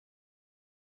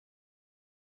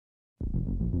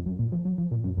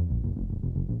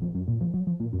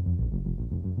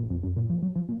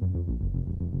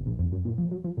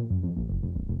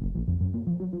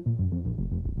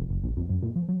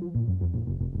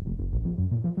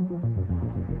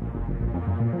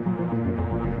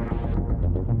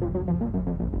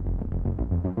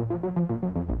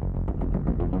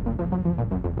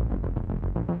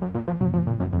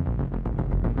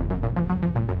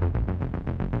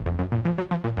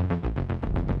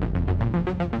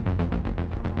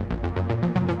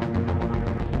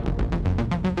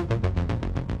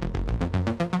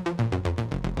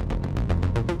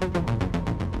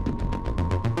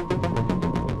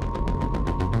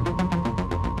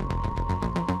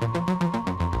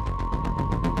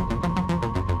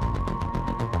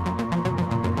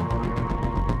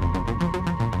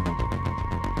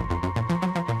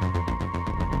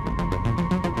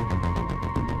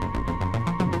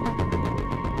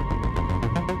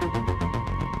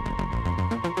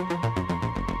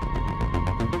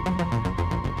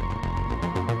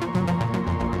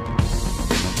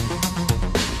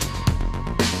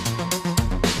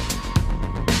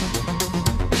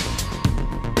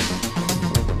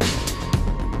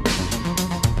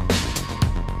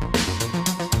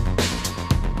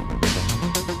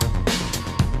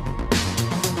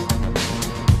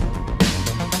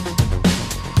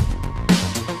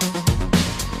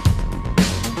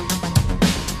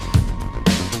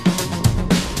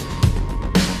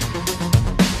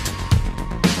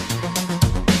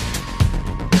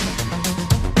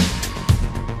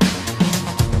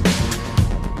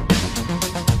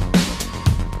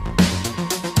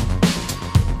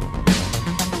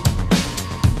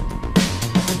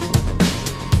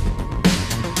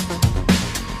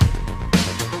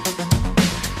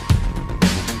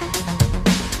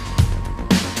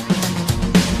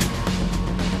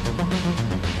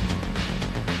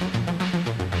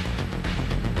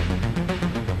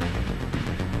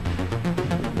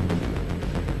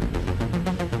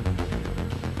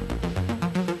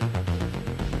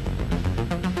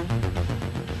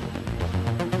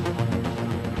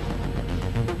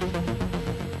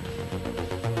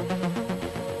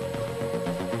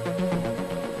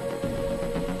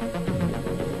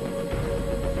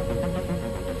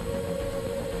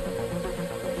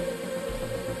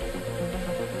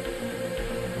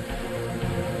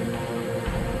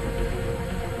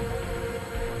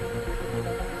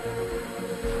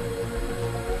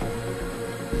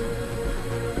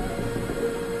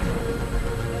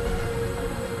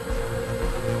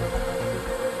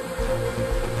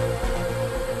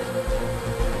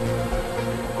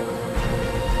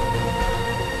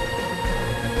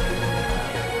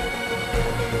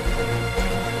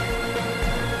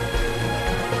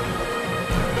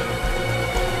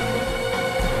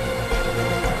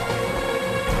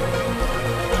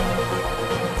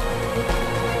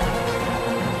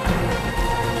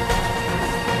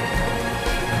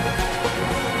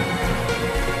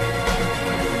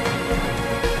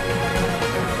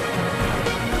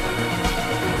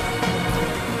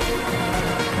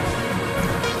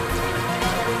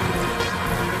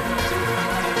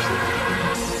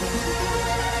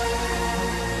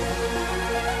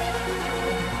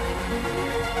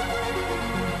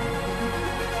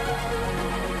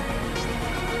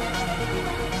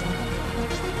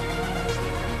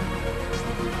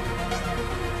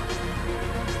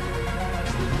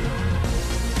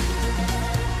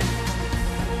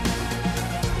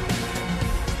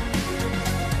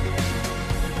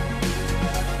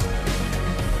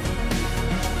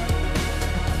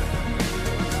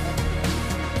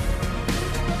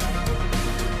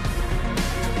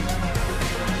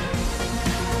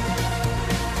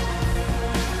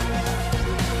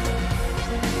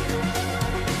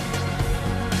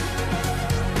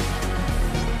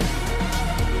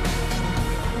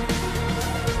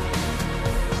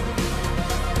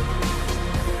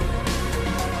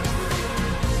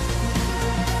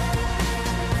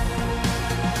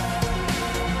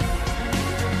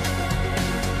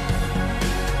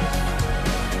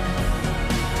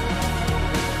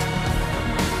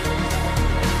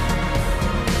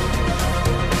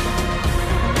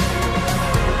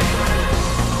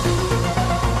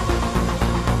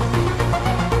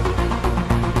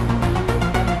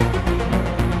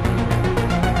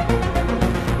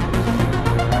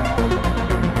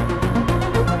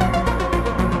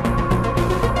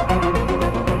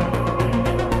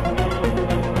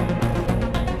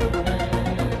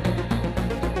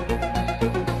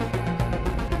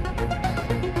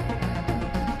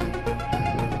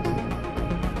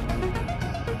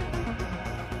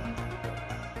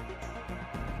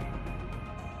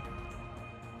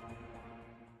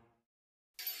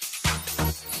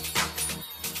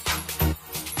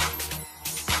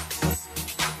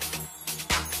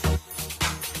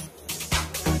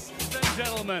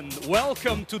gentlemen,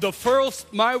 welcome to the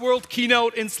first myWorld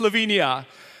keynote in Slovenia.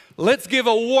 Let's give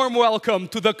a warm welcome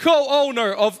to the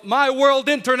co-owner of myWorld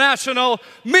International,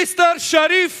 Mr.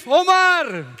 Sharif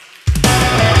Omar.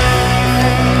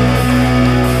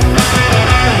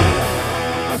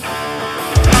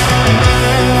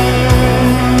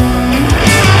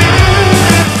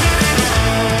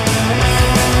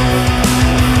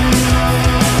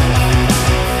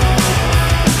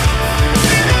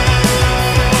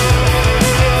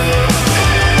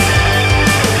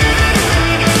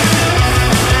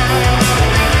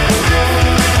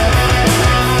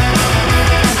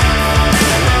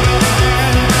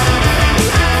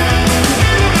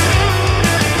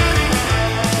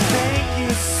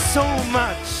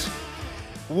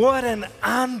 What an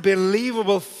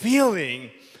unbelievable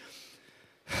feeling.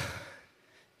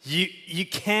 You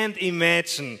can't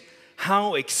imagine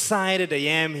how excited I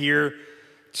am here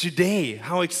today,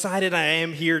 how excited I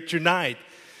am here tonight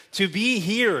to be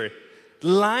here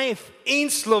live in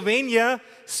Slovenia,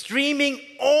 streaming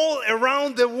all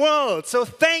around the world. So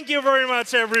thank you very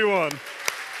much, everyone.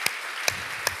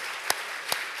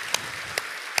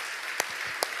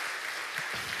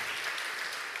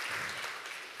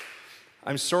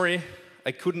 I'm sorry,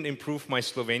 I couldn't improve my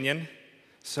Slovenian,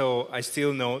 so I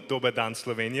still know Dober dan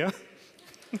Slovenia.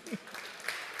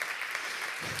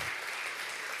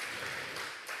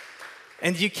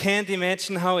 And you can't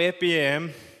imagine how happy I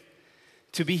am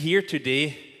to be here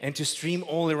today and to stream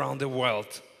all around the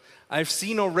world. I've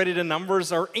seen already the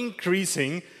numbers are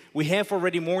increasing. We have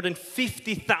already more than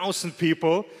 50,000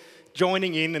 people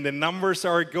joining in, and the numbers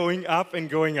are going up and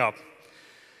going up.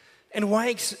 And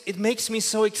why it makes me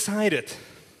so excited?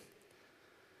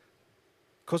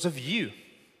 Because of you.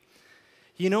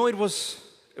 You know, it was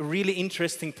a really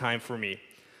interesting time for me.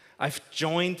 I've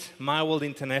joined myWorld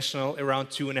International around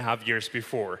 2.5 years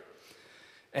before.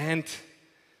 And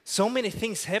so many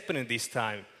things happened in this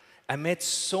time. I met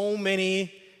so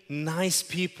many nice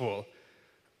people.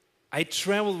 I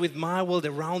traveled with myWorld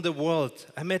around the world.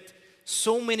 I met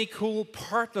so many cool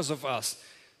partners of us.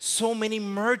 So many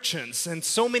merchants and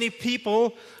so many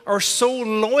people are so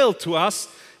loyal to us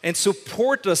and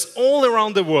support us all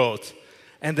around the world.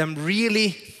 And I'm really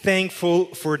thankful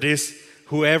for this,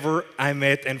 whoever I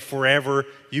met, and forever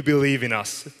you believe in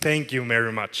us. Thank you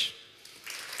very much.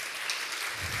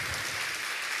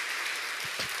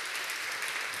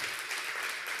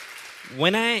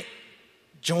 When I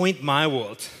joined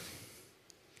myWorld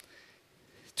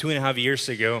 2.5 years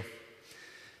ago,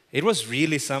 it was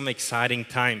really some exciting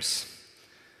times.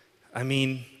 I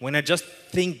mean, when I just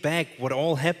think back what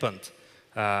all happened,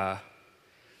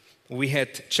 we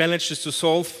had challenges to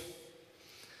solve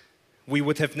we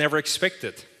would have never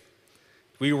expected.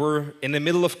 We were in the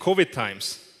middle of COVID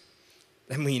times.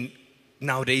 I mean,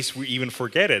 nowadays we even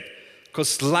forget it,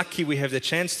 because lucky we have the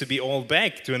chance to be all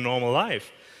back to a normal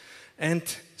life. And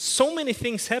so many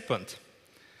things happened.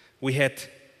 We had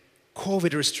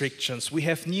COVID restrictions, we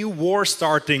have new war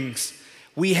startings,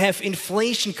 we have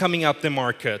inflation coming up the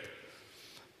market.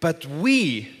 But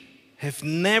we have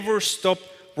never stopped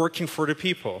working for the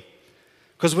people.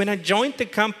 Because when I joined the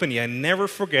company, I never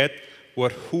forget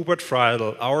what Hubert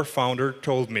Freidl, our founder,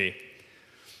 told me.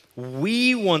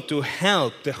 We want to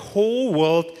help the whole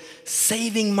world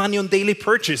saving money on daily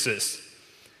purchases.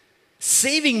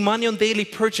 Saving money on daily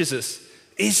purchases,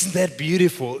 isn't that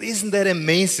beautiful? Isn't that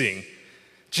amazing?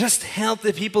 Just help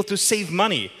the people to save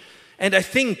money. And I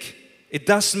think it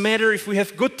doesn't matter if we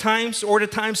have good times or the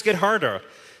times get harder.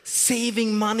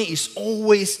 Saving money is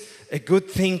always a good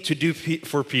thing to do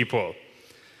for people.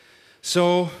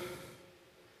 So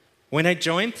when I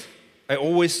joined, I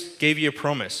always gave you a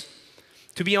promise.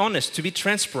 To be honest, to be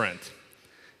transparent.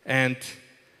 And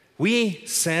we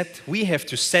said we have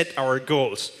to set our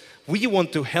goals. We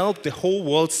want to help the whole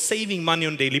world saving money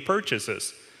on daily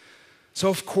purchases. So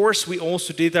of course we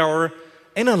also did our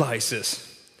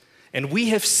analysis, and we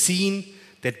have seen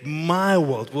that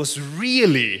myWorld was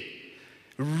really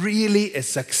a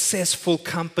successful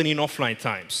company in offline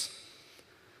times.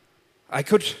 I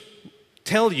could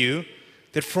tell you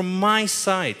that from my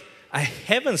side, I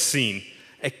haven't seen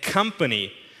a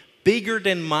company bigger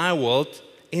than myWorld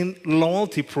in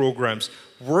loyalty programs,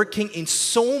 working in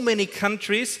so many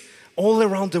countries all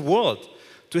around the world,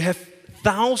 to have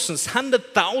thousands, hundreds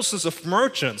of thousands of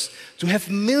merchants, to have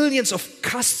millions of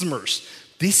customers.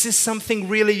 This is something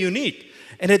really unique.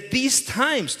 And at these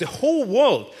times, the whole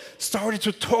world started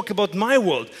to talk about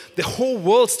myWorld. The whole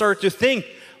world started to think,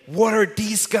 what are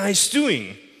these guys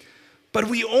doing? But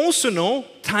we also know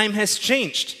time has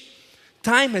changed.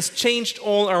 Time has changed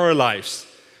all our lives.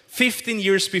 15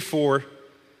 years before,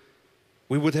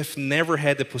 we would have never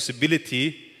had the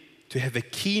possibility to have a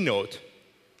keynote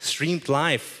streamed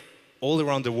live all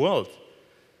around the world.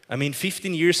 I mean,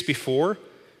 15 years before,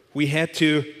 we had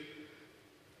to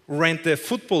rent a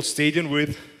football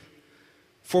stadium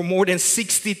for more than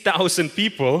 60,000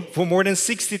 people,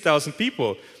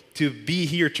 to be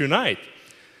here tonight.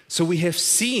 So we have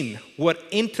seen what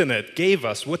internet gave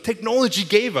us, what technology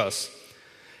gave us.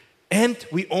 And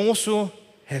we also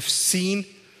have seen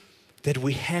that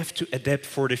we have to adapt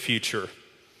for the future.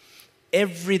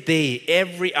 Every day,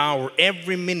 every hour,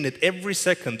 every minute, every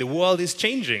second, the world is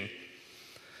changing.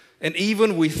 And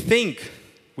even we think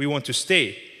we want to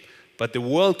stay, but the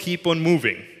world keeps on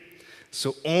moving.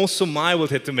 So also myWorld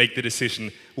had to make the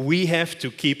decision. We have to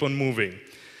keep on moving.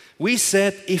 We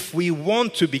said if we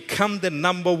want to become the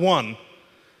number one,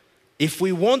 if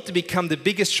we want to become the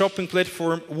biggest shopping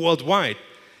platform worldwide,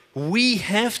 we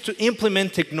have to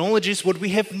implement technologies what we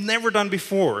have never done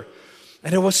before.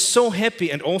 And I was so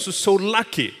happy and also so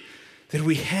lucky that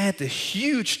we had a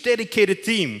huge dedicated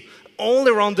team all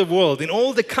around the world, in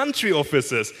all the country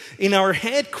offices, in our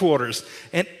headquarters,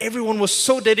 and everyone was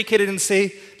so dedicated and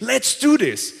say, let's do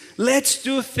this. Let's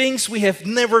do things we have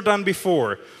never done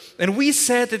before. And we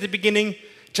said at the beginning,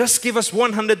 just give us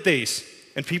 100 days.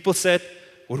 And people said,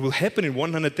 what will happen in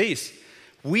 100 days?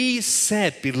 We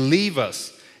said, believe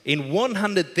us, in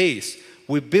 100 days,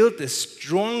 we built a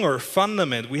stronger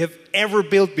fundament we have ever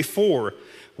built before.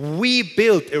 We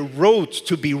built a road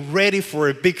to be ready for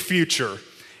a big future.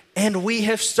 And we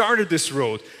have started this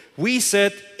road. We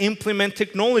said, implement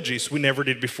technologies we never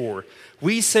did before.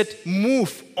 We said,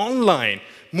 move online,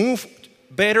 move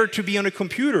better to be on a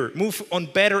computer, move on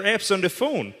better apps on the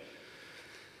phone.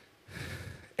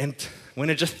 And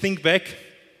when I just think back,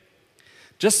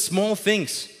 just small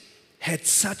things had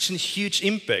such a huge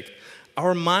impact.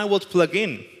 Our myWorld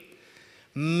plugin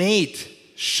made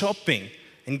shopping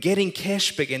and getting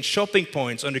cashback and shopping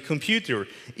points on the computer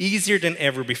easier than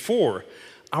ever before.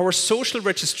 Our social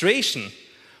registration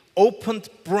opened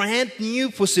brand new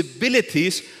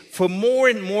possibilities for more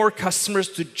and more customers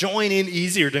to join in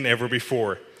easier than ever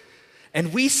before.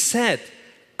 And we said,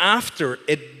 after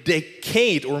a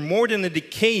decade or more than a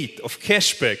decade of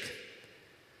cashback,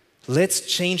 let's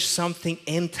change something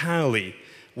entirely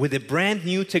with a brand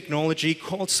new technology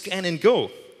called Scan and Go,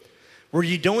 where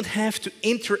you don't have to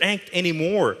interact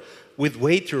anymore with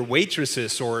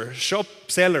waitresses or shop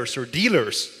sellers or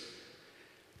dealers.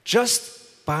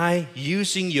 Just by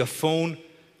using your phone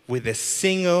with a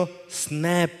single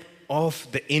snap of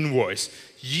the invoice,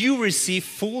 you receive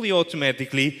fully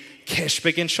automatically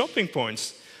cashback and shopping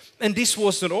points. And this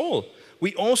was not all.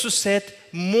 We also set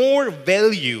more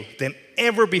value than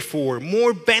ever before,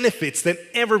 more benefits than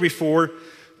ever before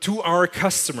to our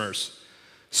customers.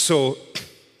 So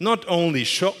not only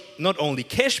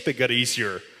cashback got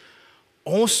easier,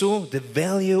 also the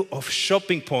value of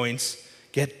shopping points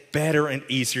get better and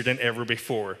easier than ever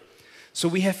before. So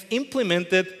we have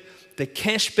implemented the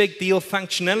cashback deal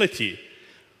functionality,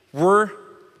 where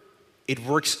it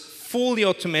works fully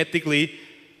automatically,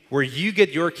 where you get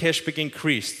your cashback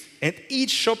increased. And each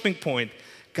shopping point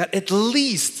got at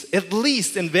least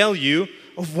in value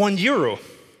of €1.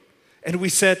 And we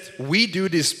said, we do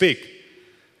this big.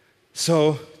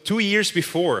 So 2 years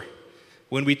before,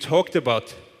 when we talked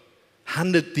about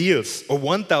 100 deals or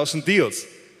 1,000 deals,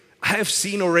 I have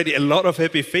seen already a lot of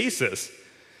happy faces.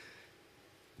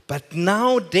 But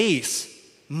nowadays,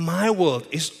 myWorld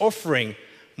is offering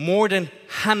more than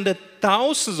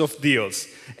 100,000 of deals.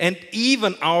 And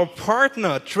even our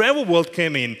partner, TravelWorld,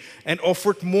 came in and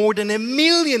offered more than 1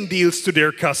 million deals to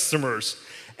their customers.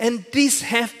 And these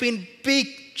have been big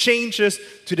changes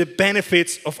to the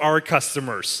benefits of our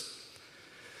customers.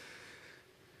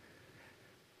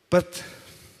 But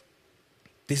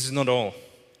this is not all.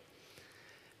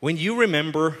 When you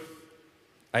remember,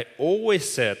 I always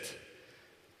said,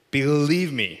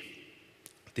 believe me,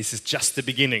 this is just the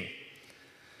beginning.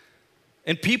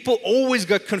 And people always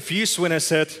got confused when I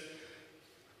said,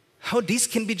 how this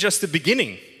can be just the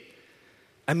beginning?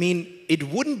 I mean, it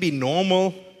wouldn't be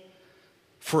normal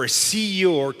for a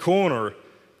CEO or co-owner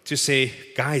to say,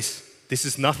 guys, this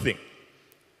is nothing.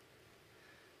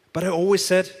 But I always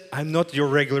said, I'm not your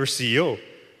regular CEO.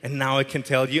 And now I can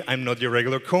tell you, I'm not your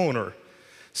regular co-owner.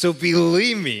 So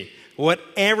believe me,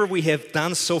 whatever we have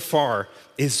done so far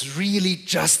is really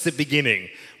just the beginning.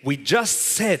 We just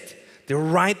set the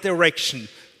right direction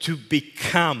to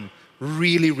become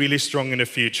really, really strong in the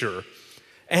future.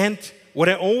 And what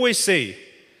I always say,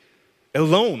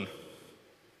 alone,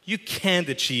 you can't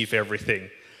achieve everything.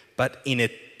 But in a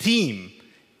team,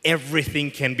 everything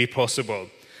can be possible.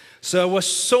 So I was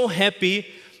so happy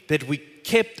that we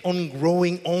kept on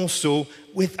growing also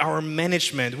with our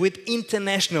management, with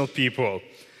international people.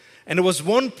 And there was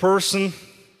one person,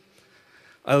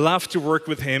 I love to work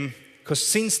with him, because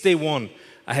since day one,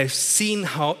 I have seen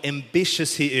how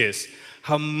ambitious he is,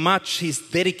 how much he's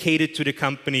dedicated to the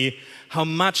company, how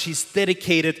much he's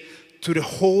dedicated to the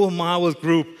whole myWorld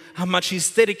group, how much he's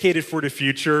dedicated for the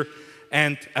future.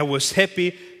 And I was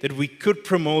happy that we could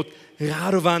promote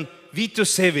Radovan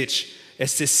Vitosevic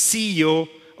as the CEO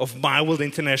of myWorld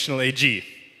International AG.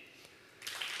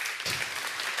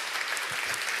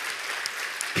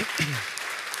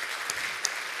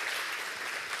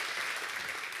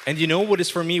 And you know what is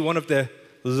for me one of the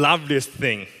loveliest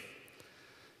things?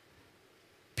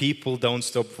 People don't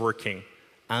stop working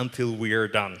until we are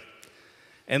done.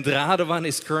 And Radovan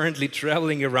is currently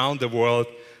traveling around the world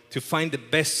to find the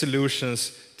best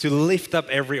solutions, to lift up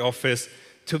every office,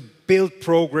 to build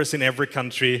progress in every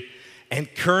country.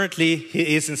 And currently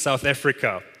he is in South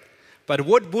Africa. But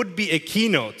what would be a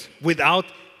keynote without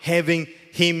having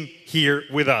him here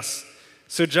with us?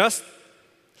 So just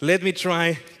let me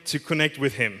try to connect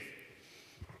with him.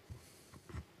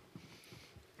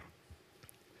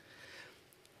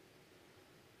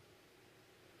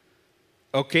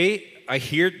 Okay, I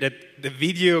hear that the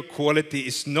video quality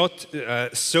is not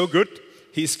so good.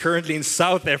 He's currently in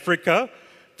South Africa,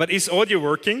 but is audio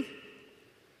working?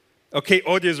 Okay,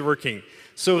 audio is working.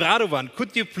 So Radovan,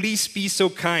 could you please be so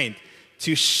kind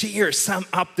to share some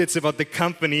updates about the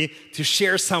company, to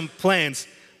share some plans,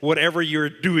 whatever you're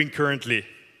doing currently?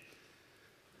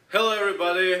 Hello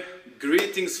everybody,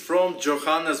 greetings from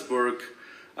Johannesburg,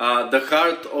 the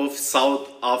heart of South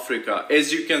Africa.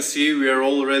 As you can see, we are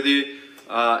already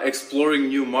exploring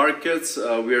new markets,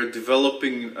 we are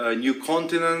developing new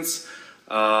continents,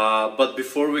 but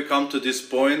before we come to this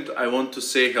point, I want to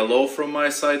say hello from my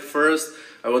side first.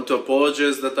 I want to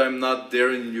apologize that I'm not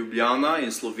there in Ljubljana, in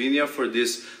Slovenia, for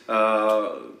this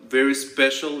very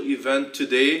special event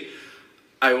today.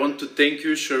 I want to thank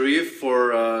you, Sharif,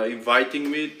 for inviting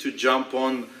me to jump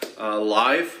on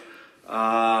live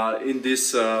in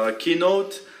this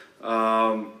keynote.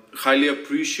 Highly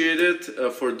appreciate it.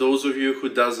 For those of you who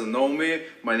doesn't know me,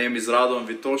 my name is Radovan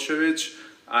Vitosevic.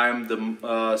 I'm the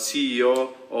CEO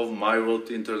of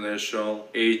myWorld International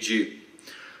AG.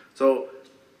 So,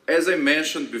 as I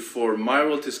mentioned before,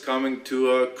 myWorld is coming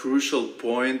to a crucial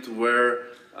point where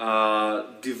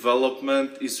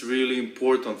development is really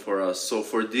important for us. So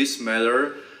for this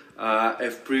matter,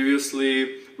 as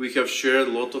previously we have shared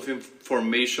a lot of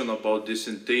information about this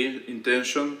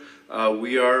intention.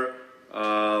 We are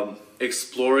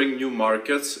exploring new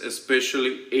markets,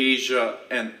 especially Asia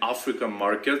and African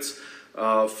markets.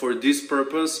 For this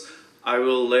purpose, I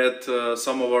will let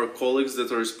some of our colleagues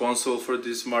that are responsible for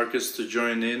these markets to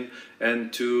join in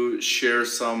and to share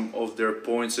some of their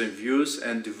points and views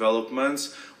and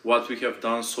developments, what we have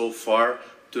done so far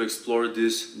to explore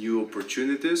these new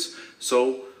opportunities,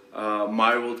 so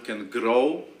myWorld can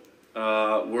grow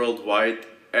worldwide,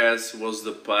 as was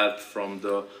the path from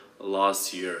the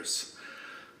last years.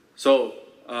 So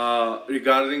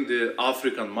regarding the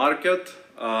African market,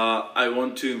 I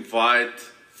want to invite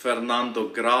Fernando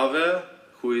Grave,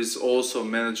 who is also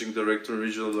Managing Director and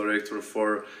Regional Director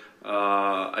for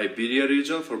Iberia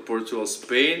region, for Portugal,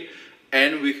 Spain.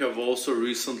 And we have also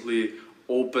recently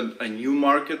opened a new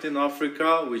market in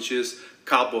Africa, which is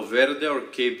Cabo Verde or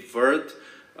Cape Verde,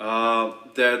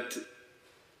 that...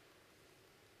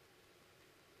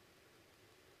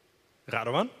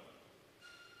 Radovan?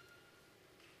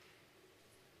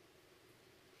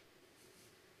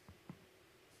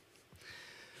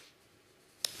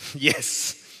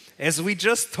 Yes. As we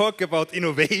just talk about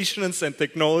innovations and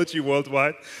technology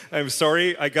worldwide, I'm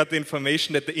sorry, I got the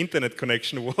information that the internet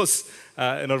connection was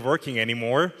not working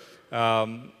anymore.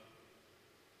 But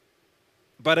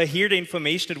I hear the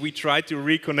information that we tried to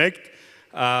reconnect.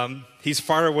 He's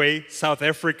far away, South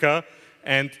Africa,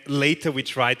 and later we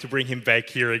tried to bring him back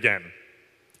here again.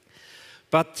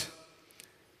 But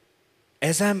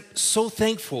as I'm so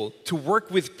thankful to work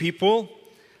with people,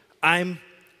 I'm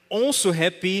also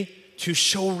happy to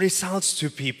show results to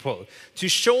people, to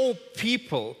show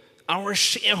people, our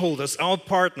shareholders, our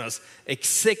partners,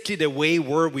 exactly the way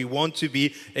where we want to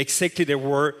be, exactly the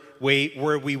way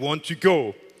where we want to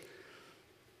go.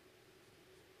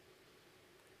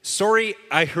 Sorry,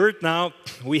 I heard now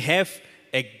we have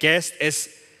a guest, as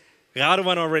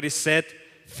Radovan already said,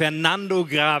 Fernando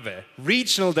Grave,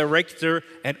 Regional Director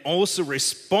and also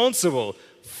responsible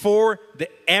for the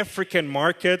African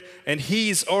market, and he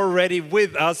is already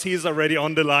with us, he is already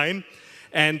on the line.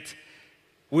 And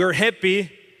we're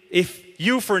happy if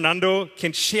you, Fernando,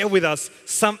 can share with us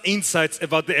some insights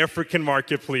about the African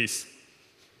market, please.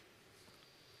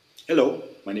 Hello,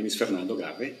 my name is Fernando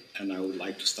Gave, and I would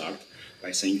like to start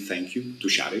by saying thank you to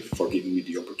Sharif for giving me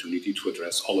the opportunity to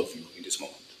address all of you in this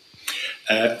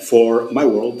moment. For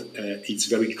myWorld, it's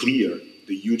very clear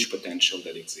the huge potential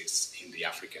that exists in the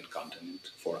African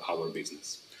continent for our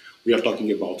business. We are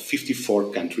talking about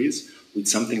 54 countries with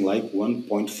something like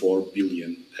 1.4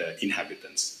 billion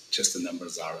inhabitants. Just the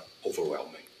numbers are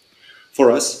overwhelming.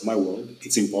 For us, myWorld,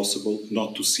 it's impossible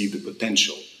not to see the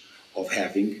potential of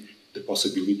having the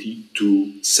possibility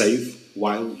to save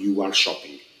while you are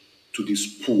shopping to this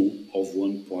pool of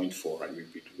 1.4, I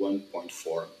repeat,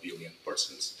 1.4 billion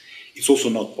persons. It's also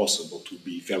not possible to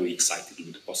be very excited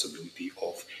with the possibility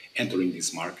of entering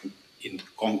this market and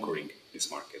conquering this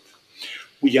market.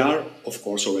 We are, of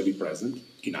course, already present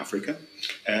in Africa.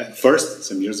 First,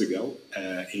 some years ago,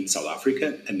 in South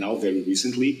Africa, and now very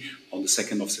recently, on the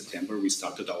 2nd of September, we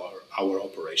started our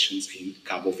operations in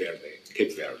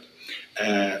Cape Verde.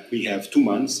 We have 2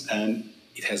 months, and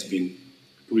it has been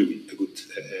really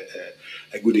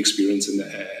a good experience and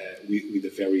with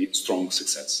a very strong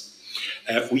success.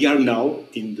 We are now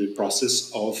in the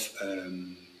process of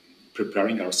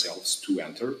preparing ourselves to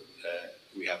enter.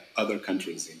 We have other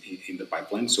countries in the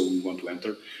pipeline, so we want to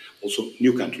enter also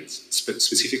new countries,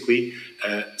 specifically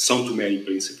São Tomé and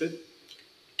Príncipe,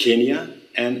 Kenya,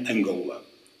 and Angola.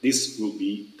 This will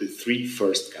be the 3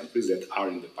 first countries that are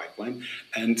in the pipeline,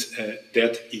 and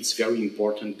that it's very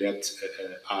important that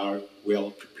are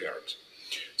well prepared.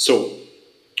 So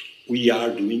we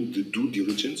are doing the due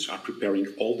diligence, are preparing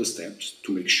all the steps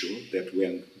to make sure that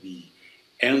when we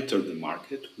enter the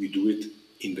market, we do it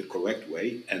in the correct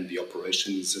way and the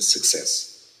operation is a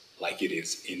success, like it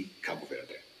is in Cabo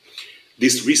Verde.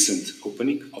 This recent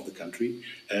opening of the country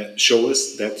shows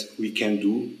us that we can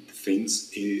do things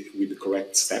with the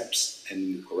correct steps and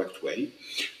in the correct way,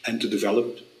 and to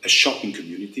develop a shopping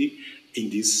community in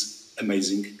this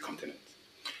amazing continent.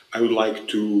 I would like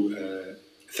to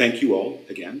thank you all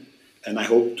again, and I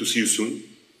hope to see you soon,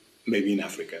 maybe in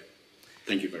Africa.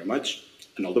 Thank you very much,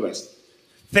 and all the best.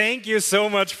 Thank you so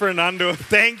much, Fernando.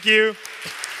 Thank you.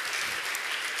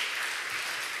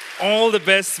 All the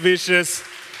best wishes.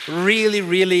 Really,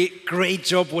 really great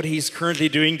job what he's currently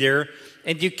doing there.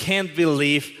 And you can't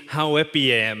believe how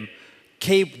happy I am.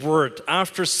 Cape Verde,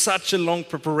 after such a long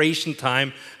preparation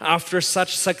time, after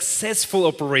such successful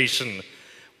operation,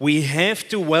 we have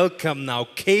to welcome now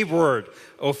Cape Verde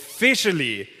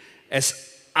officially as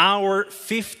our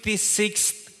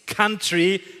 56th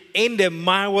country in the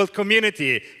myWorld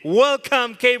community.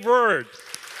 Welcome, Cape Verde.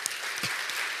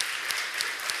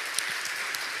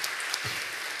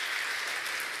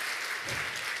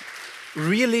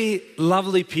 Really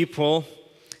lovely people,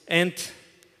 and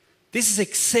this is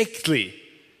exactly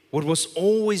what was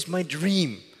always my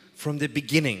dream from the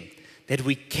beginning, that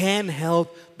we can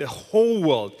help the whole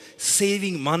world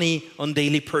saving money on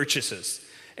daily purchases.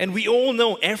 And we all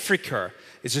know Africa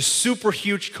is a super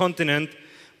huge continent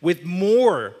with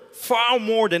far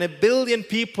more than 1 billion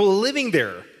people living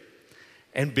there.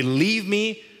 And believe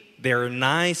me, they're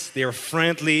nice, they're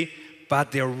friendly,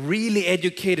 but they're really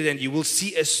educated, and you will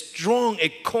see a strong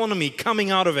economy coming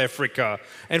out of Africa.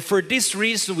 And for this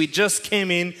reason, we just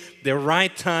came in the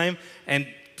right time, and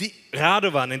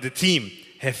Radovan and the team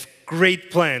have great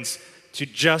plans to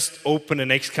just open the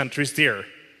next countries there.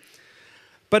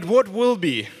 But what will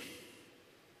be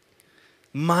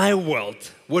myWorld?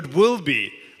 What will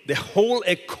be the whole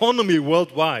economy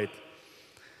worldwide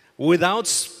without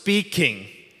speaking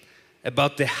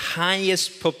about the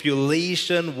highest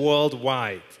population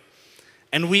worldwide?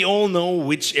 And we all know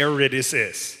which area this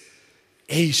is.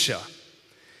 Asia.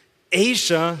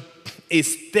 Asia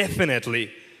is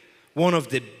definitely one of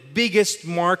the biggest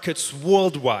markets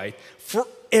worldwide for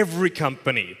every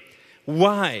company.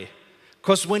 Why?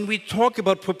 Because when we talk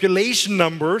about population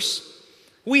numbers,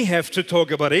 we have to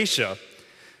talk about Asia.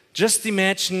 Just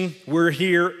imagine we're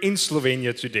here in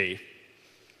Slovenia today.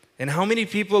 And how many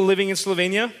people living in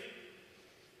Slovenia?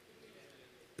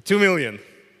 2 million.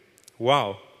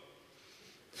 Wow.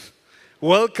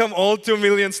 Welcome all 2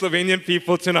 million Slovenian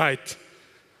people tonight.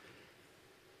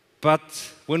 But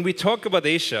when we talk about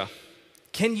Asia,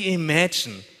 can you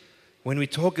imagine when we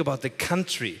talk about the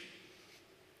country,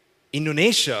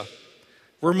 Indonesia,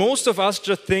 where most of us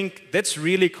just think that's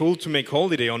really cool to make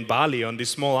holiday on Bali, on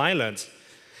these small islands.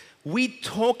 We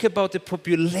talk about the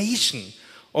population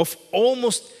of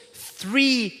almost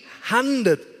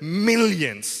 300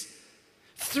 millions.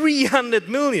 300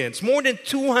 millions, more than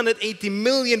 280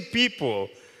 million people.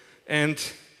 And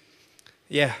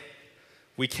yeah,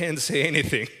 we can't say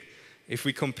anything if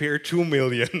we compare 2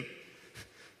 million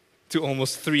to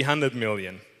almost 300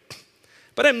 million.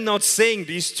 But I'm not saying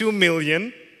these 2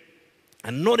 million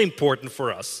and not important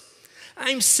for us.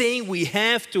 I'm saying we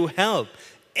have to help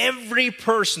every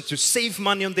person to save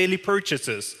money on daily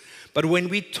purchases. But when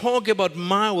we talk about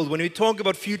myWorld, when we talk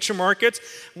about future markets,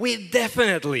 we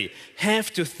definitely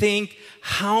have to think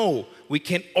how we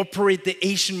can operate the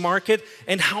Asian market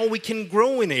and how we can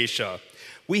grow in Asia.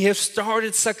 We have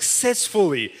started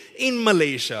successfully in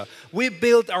Malaysia. We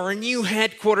built our new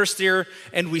headquarters there,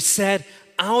 and we said,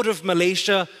 out of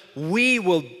Malaysia, we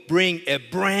will bring a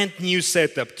brand new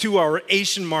setup to our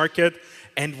Asian market,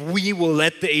 and we will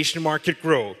let the Asian market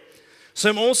grow. So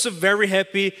I'm also very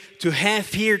happy to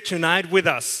have here tonight with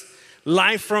us,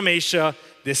 live from Asia,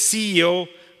 the CEO,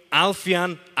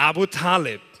 Alfian Abu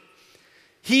Talib.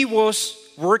 He was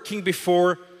working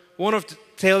before one of the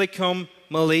Telecom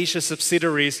Malaysia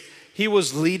subsidiaries. He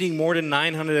was leading more than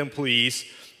 900 employees,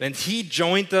 and he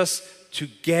joined us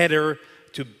together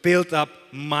to build up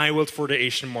myWorld for the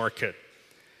Asian market.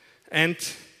 And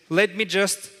let me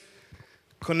just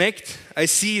connect. I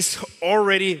see he's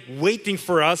already waiting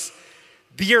for us.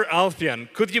 Dear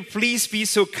Alfian, could you please be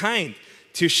so kind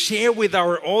to share with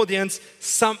our audience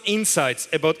some insights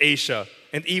about Asia,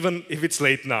 and even if it's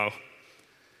late now?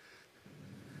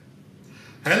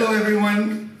 Hello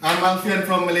everyone, I'm Alfian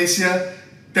from Malaysia.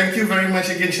 Thank you very much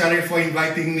again, Sharif, for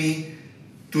inviting me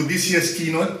to this year's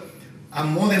keynote.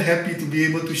 I'm more than happy to be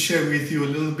able to share with you a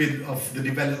little bit of the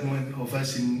development of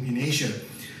us in Asia.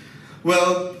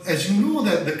 Well, as you know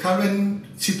that the current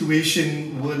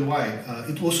situation worldwide,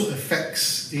 it also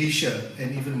affects Asia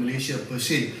and even Malaysia per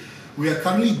se. We are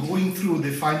currently going through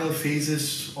the final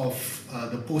phases of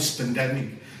the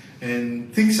post-pandemic,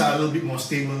 and things are a little bit more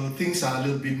stable, things are a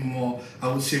little bit more,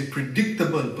 I would say,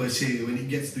 predictable per se when it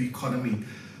gets to economy.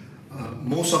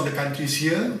 Most of the countries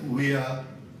here, we are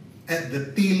at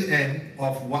the tail end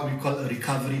of what we call a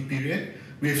recovery period.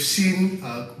 We have seen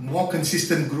more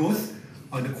consistent growth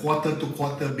on a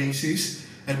quarter-to-quarter basis,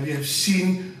 and we have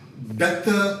seen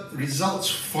better results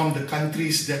from the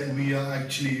countries that we are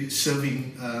actually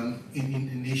serving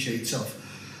in Asia itself.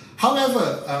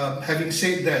 However, having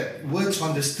said that, words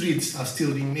on the streets are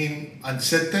still remain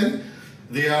uncertain.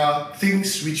 There are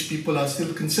things which people are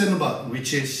still concerned about,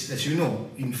 which is, as you know,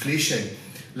 inflation.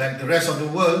 Like the rest of the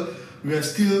world, we are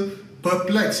still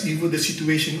perplexed even the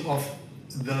situation of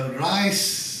the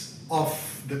rise of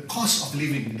the cost of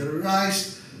living, the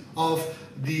rise of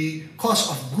the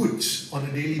cost of goods on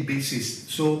a daily basis.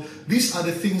 So these are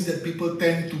the things that people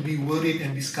tend to be worried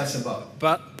and discuss about.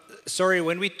 But, sorry,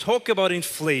 when we talk about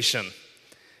inflation,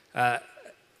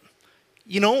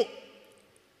 you know,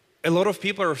 a lot of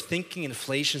people are thinking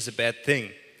inflation is a bad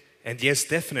thing. And yes,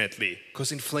 definitely,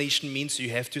 because inflation means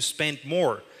you have to spend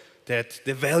more, that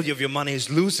the value of your money is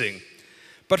losing.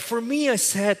 But for me, I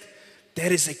said,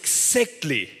 that is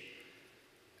exactly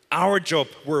our job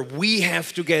where we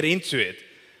have to get into it.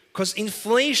 Because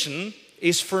inflation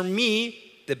is, for me,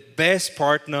 the best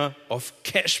partner of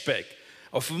cashback,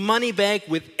 of money back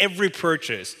with every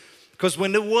purchase. Because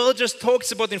when the world just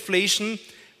talks about inflation,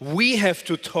 we have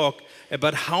to talk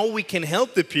about how we can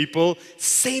help the people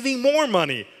saving more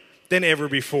money than ever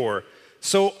before.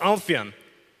 So, Alfian,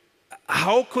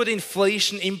 how could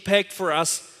inflation impact for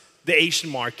us the Asian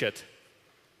market?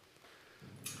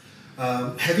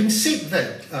 Having said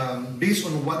that, based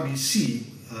on what we see,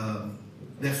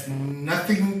 there's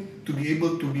nothing to be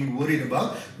able to be worried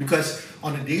about, because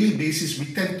on a daily basis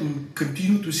we tend to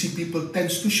continue to see people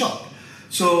tends to shop.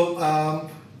 So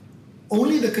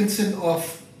only the concern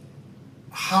of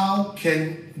how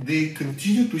can they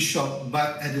continue to shop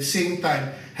but at the same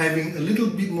time having a little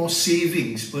bit more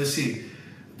savings per se.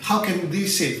 How can they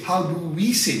save? How do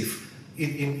we save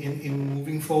in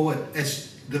moving forward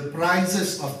as the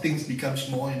prices of things becomes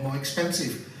more and more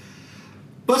expensive?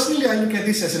 Personally, I look at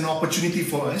this as an opportunity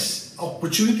for us,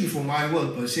 opportunity for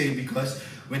myWorld per se, because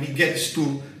when it gets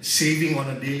to saving on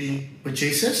a daily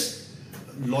purchases,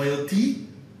 loyalty,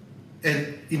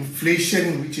 and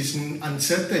inflation, which is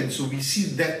uncertain, so we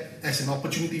see that as an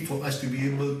opportunity for us to be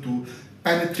able to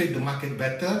penetrate the market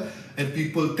better, and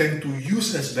people tend to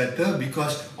use us better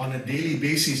because on a daily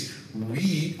basis,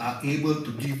 we are able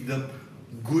to give them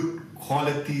good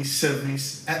quality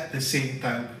service at the same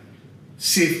time,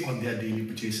 save on their daily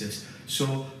purchases.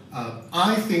 So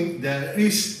I think there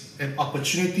is an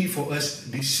opportunity for us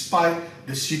despite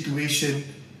the situation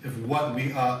of what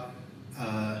we are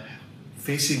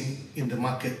facing in the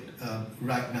market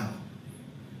right now.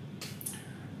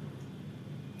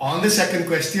 On the second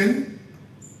question,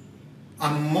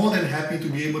 I'm more than happy to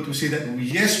be able to say that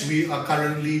yes, we are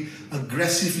currently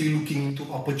aggressively looking into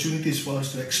opportunities for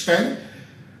us to expand,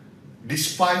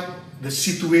 despite the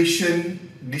situation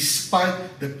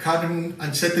despite the current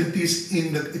uncertainties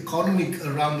in the economy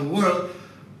around the world,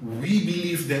 we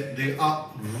believe that there are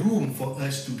room for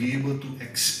us to be able to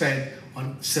expand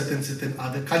on certain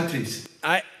other countries.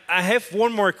 I have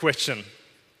one more question,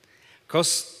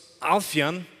 because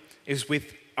Alfian is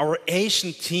with our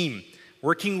Asian team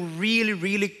working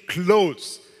really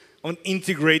close on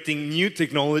integrating new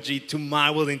technology to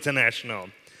myWorld International.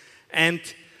 And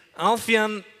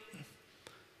Alfian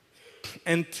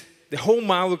and the whole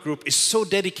myWorld group is so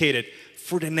dedicated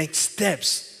for the next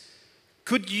steps.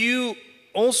 Could you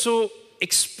also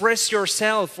express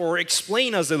yourself or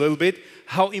explain us a little bit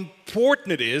how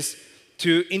important it is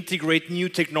to integrate new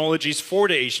technologies for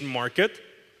the Asian market?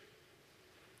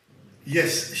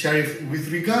 Yes, Sharif,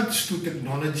 with regards to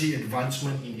technology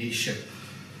advancement in Asia,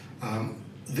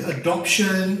 the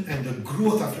adoption and the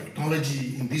growth of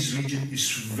technology in this region is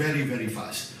very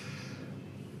fast.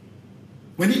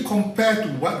 When you compare to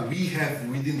what we have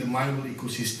within the myWorld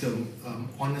ecosystem,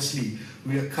 honestly,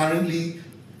 we are currently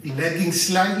lagging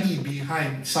slightly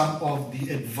behind some of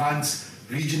the advanced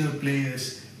regional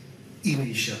players in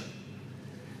Asia.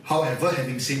 However,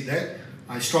 having said that,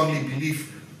 I strongly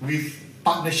believe with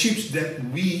partnerships that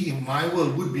we in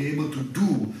myWorld would be able to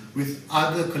do with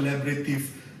other collaborative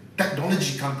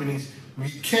technology companies, we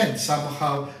can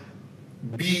somehow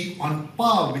be on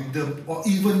par with them or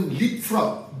even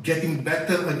leapfrog, getting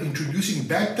better and introducing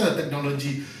better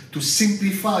technology to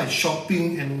simplify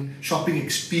shopping and shopping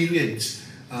experience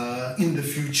in the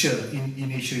future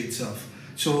in Asia itself.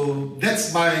 So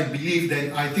that's my belief,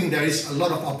 that I think there is a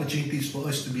lot of opportunities for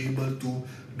us to be able to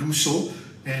do so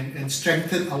and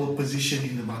strengthen our position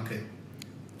in the market.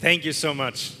 Thank you so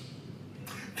much.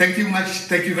 Thank you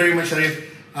very much, Sharif.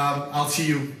 I'll see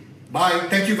you. Bye.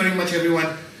 Thank you very much,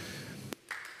 everyone.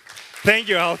 Thank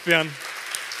you, Alfian.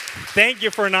 Thank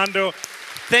you, Fernando.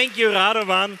 Thank you,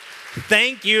 Radovan.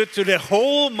 Thank you to the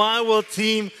whole myWorld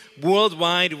team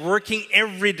worldwide, working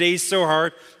every day so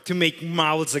hard to make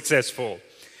myWorld successful.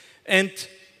 And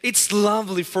it's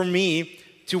lovely for me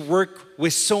to work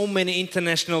with so many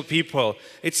international people.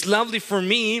 It's lovely for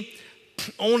me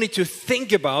only to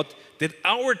think about that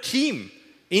our team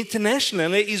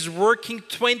internationally is working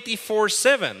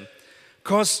 24/7.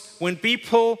 Because when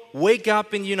people wake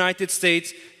up in the United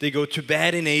States, they go to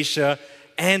bed in Asia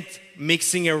and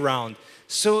mixing around.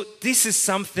 So this is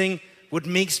something what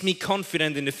makes me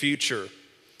confident in the future.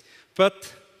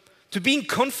 But to being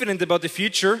confident about the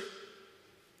future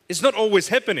is not always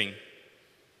happening.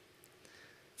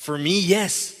 For me,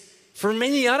 yes. For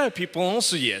many other people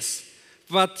also, yes.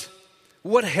 But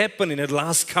what happened in the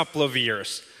last couple of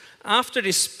years? After,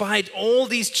 despite all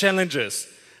these challenges,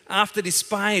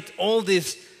 despite all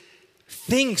these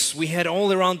things we had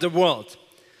all around the world,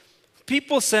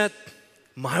 people said,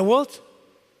 myWorld?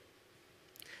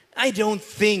 I don't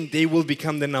think they will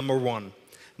become the #1.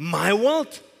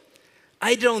 myWorld?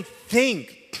 I don't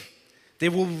think they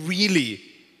will really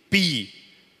be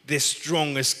the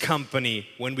strongest company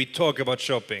when we talk about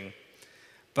shopping.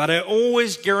 But I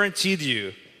always guaranteed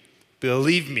you,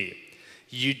 believe me,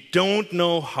 you don't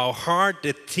know how hard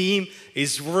the team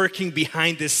is working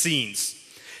behind the scenes.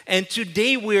 And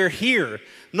today we're here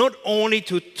not only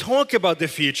to talk about the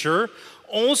future,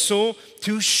 also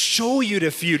to show you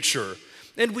the future.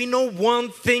 And we know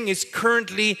one thing is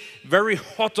currently very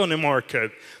hot on the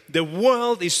market. The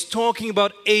world is talking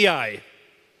about AI.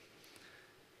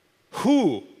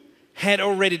 Who had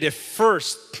already the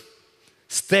first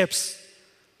steps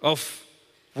of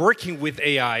working with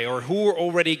AI, or who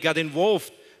already got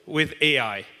involved with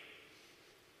AI?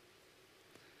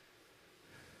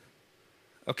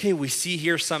 Okay, we see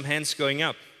here some hands going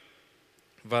up.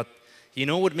 But you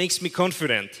know what makes me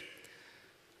confident?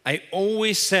 I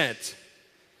always said,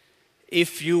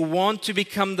 if you want to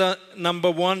become the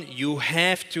 #1, you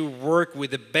have to work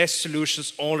with the best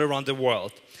solutions all around the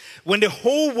world. When the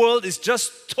whole world is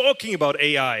just talking about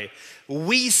AI,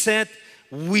 we said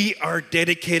we are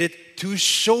dedicated to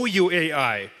show you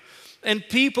AI. And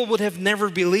people would have never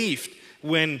believed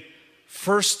when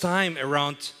first time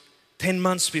around 10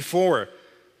 months before,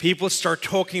 people start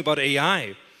talking about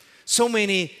AI. So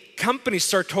many companies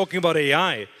start talking about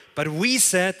AI, but we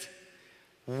said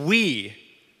we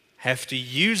have to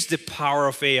use the power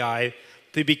of AI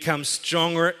to become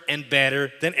stronger and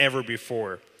better than ever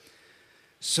before.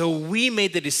 So we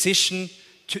made the decision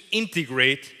to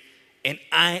integrate an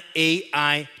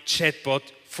AI chatbot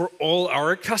for all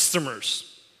our customers.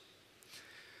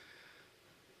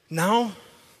 Now,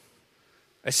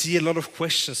 I see a lot of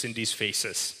questions in these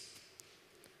faces.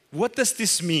 What does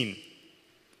this mean?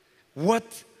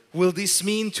 What will this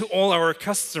mean to all our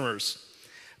customers?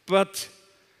 But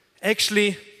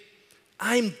actually,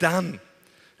 I'm done.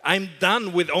 I'm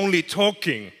done with only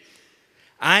talking.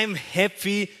 I'm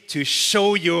happy to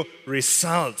show you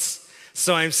results.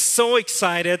 So I'm so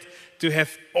excited to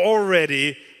have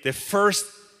already the first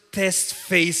test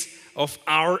phase of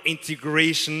our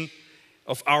integration,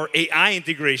 of our AI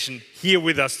integration here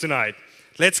with us tonight.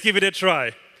 Let's give it a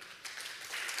try.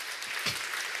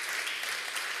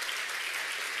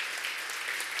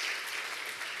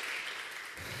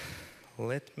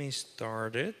 Let me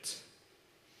start it.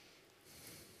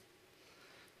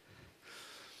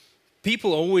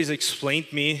 People always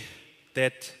explained me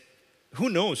that who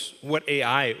knows what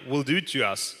AI will do to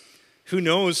us? Who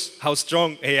knows how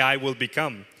strong AI will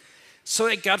become? So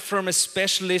I got from a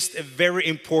specialist a very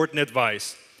important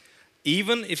advice.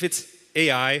 Even if it's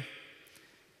AI,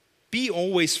 be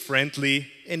always friendly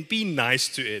and be nice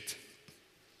to it.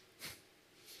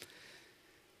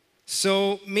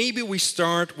 So maybe we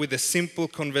start with a simple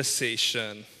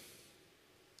conversation.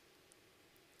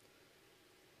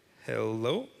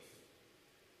 Hello?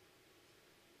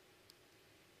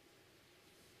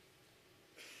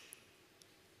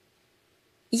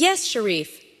 Yes,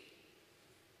 Sharif.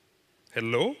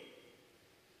 Hello?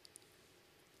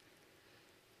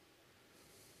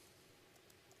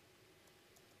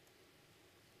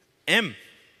 M.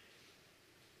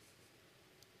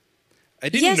 I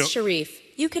didn't know. Yes, Sharif.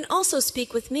 You can also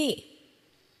speak with me.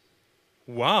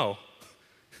 Wow.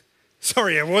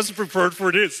 Sorry, I wasn't prepared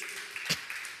for this.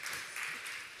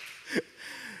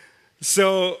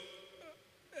 So,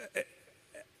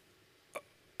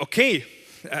 okay.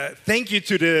 Thank you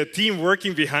to the team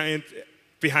working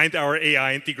behind our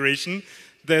AI integration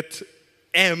that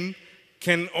M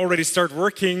can already start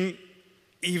working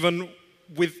even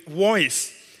with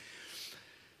voice.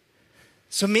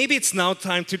 So maybe it's now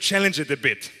time to challenge it a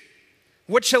bit.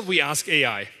 What shall we ask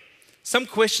AI? Some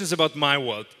questions about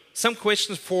myWorld, some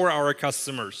questions for our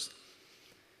customers.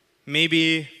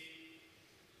 Maybe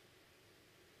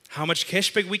how much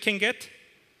cashback we can get?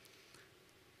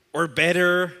 Or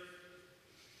better,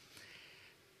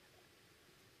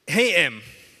 hey M,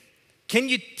 can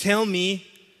you tell me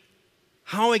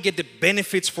how I get the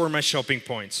benefits for my shopping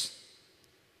points?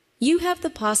 You have the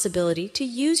possibility to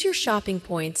use your shopping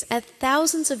points at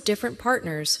thousands of different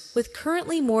partners with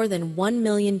currently more than 1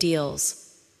 million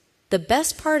deals. The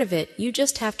best part of it, you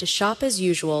just have to shop as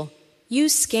usual,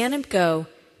 use Scan and Go,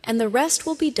 and the rest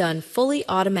will be done fully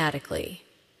automatically.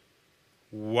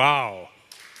 Wow.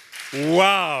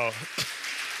 Wow.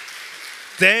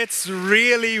 That's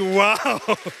really wow.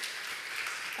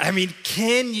 I mean,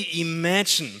 can you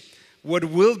imagine what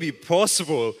will be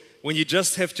possible when you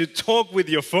just have to talk with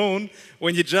your phone,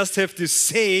 when you just have to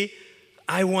say,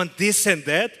 I want this and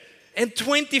that, and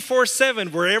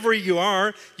 24/7, wherever you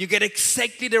are, you get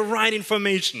exactly the right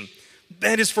information.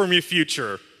 That is for me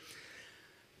future.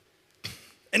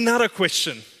 Another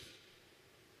question.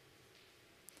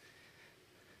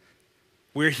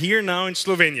 We're here now in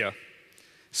Slovenia.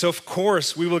 So of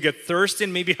course we will get thirsty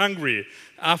and maybe hungry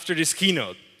after this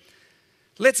keynote.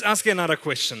 Let's ask another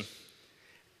question.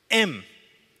 M,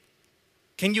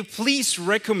 can you please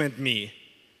recommend me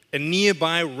a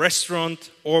nearby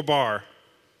restaurant or bar?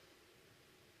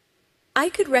 I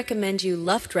could recommend you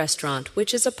Luft Restaurant,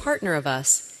 which is a partner of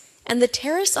us, and the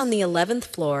terrace on the 11th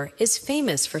floor is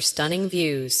famous for stunning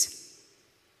views.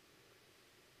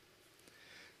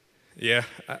 Yeah,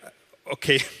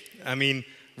 okay. I mean,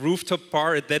 rooftop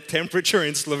bar at that temperature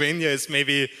in Slovenia is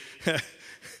maybe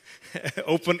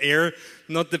open air,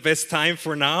 not the best time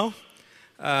for now.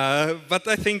 But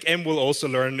I think M will also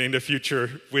learn in the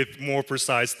future with more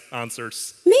precise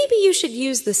answers. Maybe you should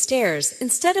use the stairs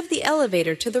instead of the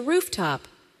elevator to the rooftop.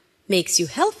 Makes you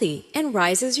healthy and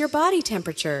rises your body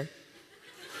temperature.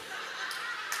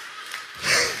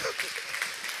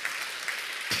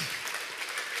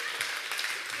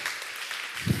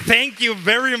 Thank you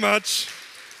very much.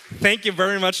 Thank you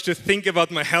very much to think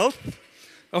about my health.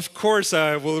 Of course,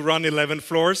 I will run 11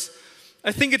 floors.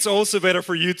 I think it's also better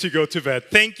for you to go to bed.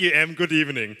 Thank you, Em. Good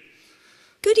evening.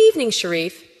 Good evening,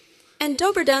 Sharif. And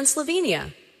Dober dan,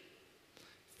 Slovenia.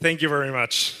 Thank you very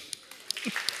much.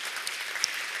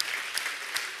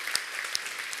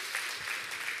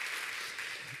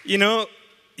 You know,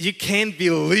 you can't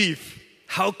believe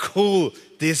how cool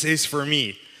this is for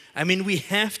me. I mean, we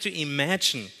have to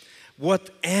imagine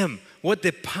what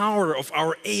the power of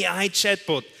our AI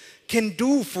chatbot can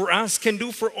do for us, can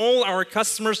do for all our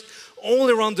customers all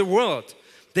around the world.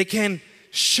 They can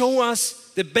show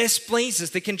us the best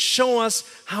places. They can show us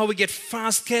how we get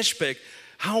fast cashback,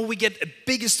 how we get the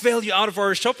biggest value out of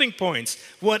our shopping points.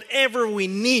 Whatever we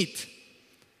need,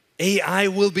 AI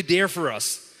will be there for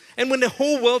us. And when the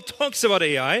whole world talks about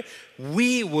AI,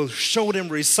 we will show them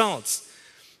results.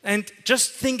 And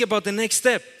just think about the next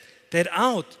step, that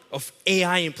out of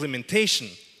AI implementation,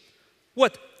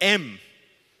 what M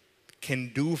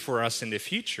can do for us in the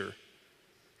future.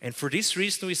 And for this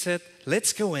reason we said,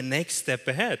 let's go a next step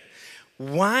ahead.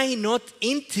 Why not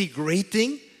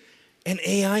integrating an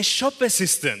AI shop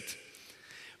assistant?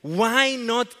 Why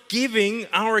not giving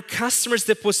our customers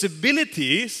the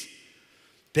possibilities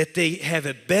that they have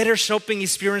a better shopping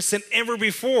experience than ever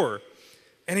before?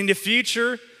 And in the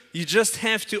future, you just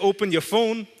have to open your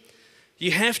phone.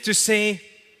 You have to say,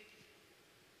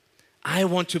 I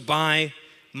want to buy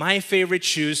my favorite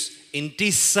shoes in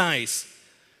this size.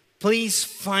 Please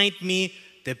find me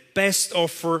the best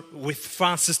offer with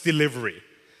fastest delivery.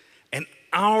 And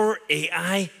our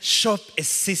AI shop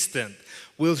assistant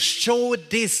will show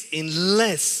this in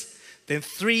less than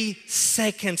 3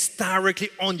 seconds directly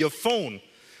on your phone.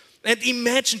 And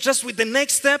imagine just with the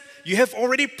next step, you have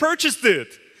already purchased it.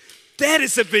 That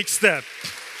is a big step.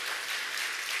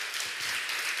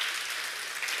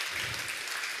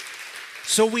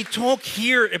 So we talk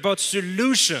here about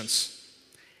solutions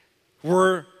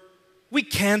where we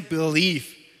can't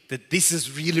believe that this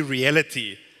is really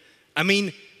reality. I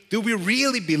mean, do we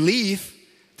really believe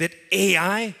that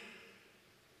AI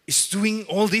is doing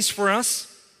all this for us?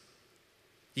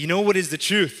 You know what is the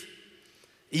truth?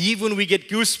 Even we get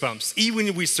goosebumps, even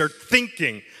if we start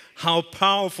thinking how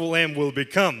powerful M will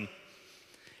become,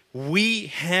 we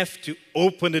have to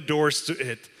open the doors to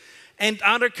it. And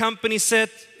other companies said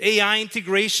AI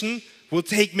integration will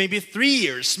take maybe 3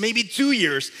 years, maybe 2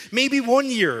 years, maybe 1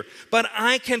 year. But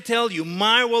I can tell you,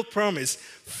 myWorld promise,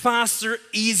 faster,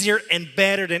 easier, and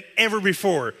better than ever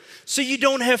before. So you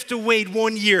don't have to wait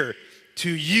 1 year to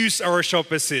use our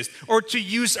Shop Assist or to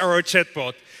use our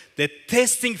chatbot. The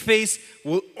testing phase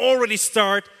will already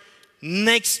start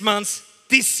next month,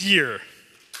 this year.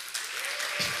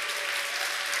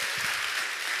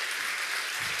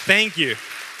 Thank you.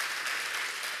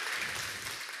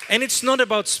 And it's not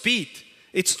about speed.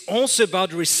 It's also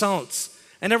about results.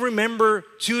 And I remember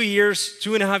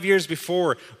 2.5 years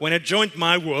before, when I joined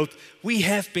myWorld, we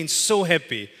have been so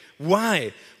happy.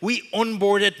 Why? We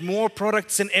onboarded more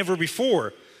products than ever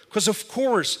before. Because of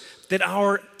course, that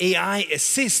our AI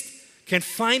assist can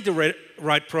find the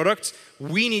right products,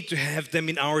 we need to have them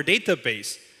in our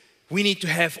database. We need to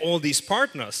have all these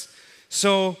partners.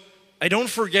 So I don't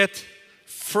forget,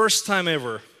 first time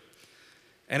ever.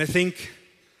 And I think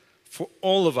for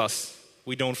all of us,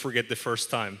 we don't forget the first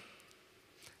time.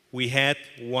 We had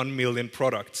 1 million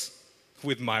products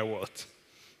with myWorld,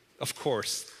 of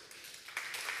course.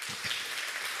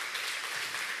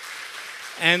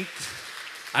 And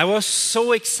I was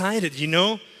so excited, you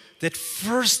know, that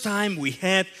first time we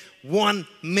had 1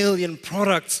 million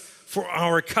products for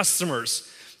our customers.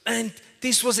 And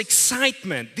this was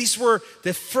excitement. These were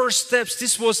the first steps.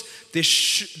 This was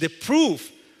the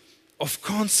proof of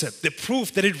concept, the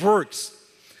proof that it works.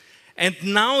 And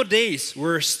nowadays,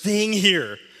 we're staying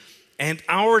here, and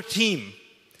our team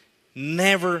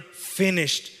never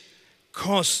finished,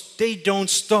 because they don't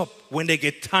stop when they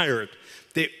get tired.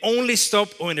 They only stop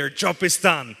when their job is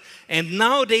done. And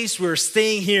nowadays, we're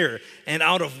staying here, and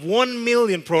out of 1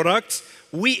 million products,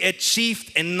 we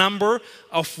achieved a number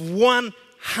of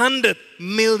 100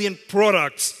 million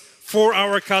products for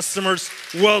our customers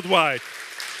worldwide.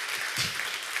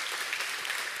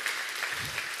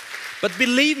 But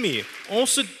believe me,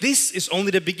 also this is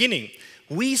only the beginning.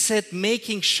 We said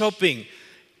making shopping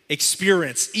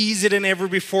experience easier than ever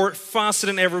before, faster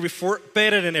than ever before,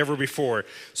 better than ever before.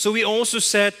 So we also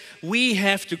said we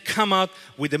have to come out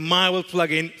with the myWorld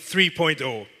plugin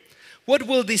 3.0. What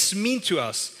will this mean to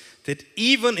us? That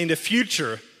even in the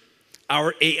future,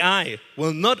 our AI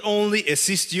will not only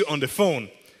assist you on the phone,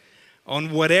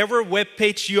 on whatever web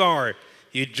page you are,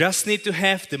 you just need to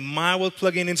have the myWorld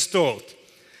plugin installed.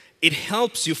 It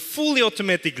helps you fully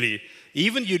automatically.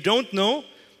 Even you don't know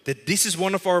that this is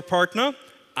one of our partners,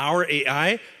 our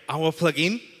AI, our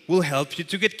plugin will help you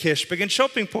to get cashback and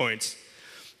shopping points.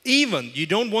 Even you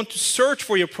don't want to search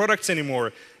for your products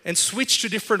anymore and switch to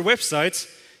different websites,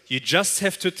 you just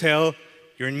have to tell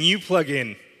your new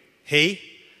plugin, hey,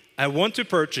 I want to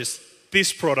purchase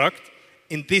this product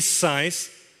in this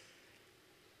size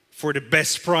for the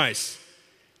best price.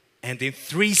 And in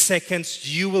 3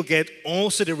 seconds, you will get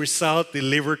also the result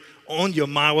delivered on your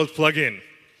myWorld plugin.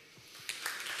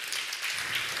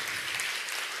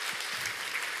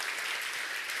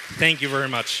 Thank you very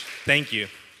much. Thank you.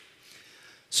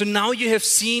 So now you have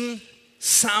seen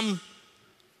some,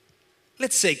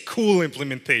 let's say, cool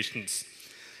implementations.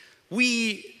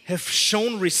 We have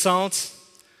shown results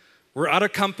where other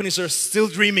companies are still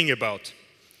dreaming about.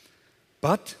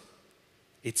 But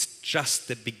it's just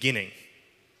the beginning.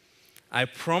 I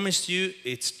promise you,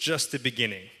 it's just the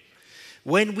beginning.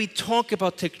 When we talk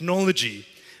about technology,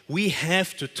 we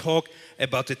have to talk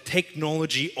about the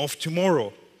technology of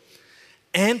tomorrow.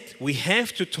 And we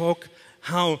have to talk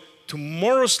how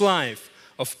tomorrow's life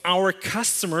of our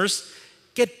customers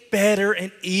get better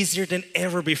and easier than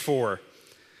ever before.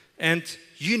 And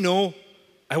you know,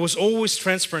 I was always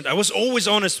transparent. I was always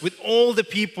honest with all the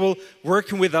people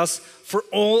working with us for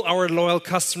all our loyal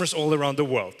customers all around the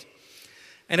world.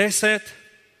 And I said,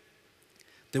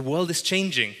 the world is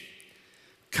changing.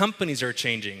 Companies are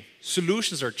changing.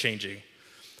 Solutions are changing.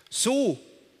 So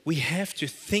we have to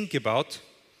think about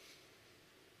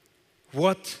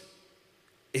what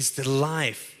is the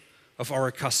life of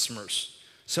our customers.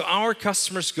 So our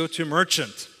customers go to a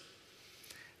merchant.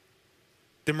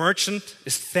 The merchant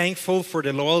is thankful for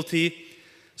the loyalty.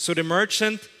 So the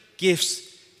merchant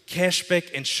gives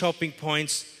cashback and shopping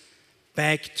points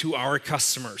back to our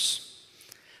customers.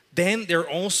 Then there are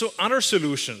also other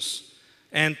solutions.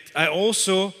 And I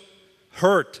also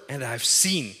heard and I've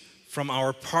seen from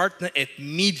our partner at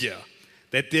Media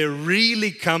that they're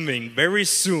really coming very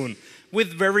soon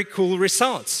with very cool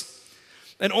results.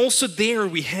 And also there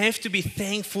we have to be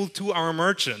thankful to our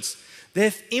merchants.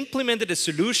 They've implemented the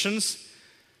solutions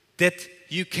that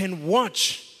you can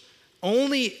watch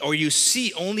only, or you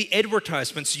see only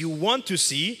advertisements you want to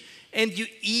see, and you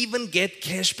even get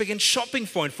cashback and shopping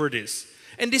point for this.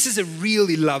 And this is a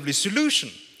really lovely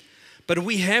solution. But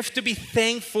we have to be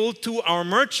thankful to our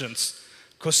merchants,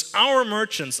 because our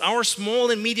merchants, our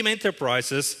small and medium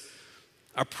enterprises,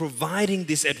 are providing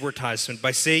this advertisement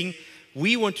by saying,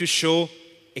 we want to show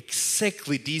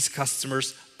exactly these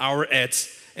customers our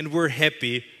ads, and we're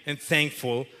happy and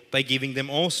thankful by giving them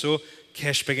also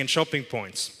cashback and shopping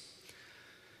points.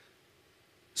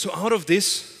 So out of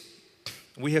this,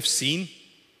 we have seen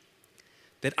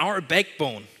that our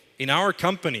backbone in our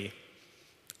company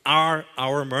are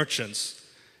our merchants.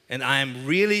 And I am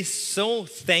really so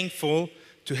thankful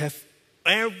to have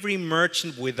every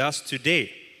merchant with us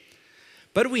today.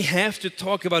 But we have to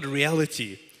talk about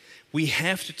reality. We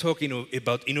have to talk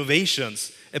about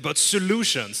innovations, about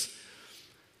solutions.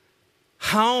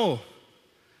 How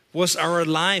was our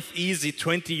life easy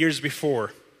 20 years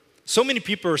before? So many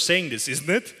people are saying this, isn't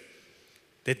it?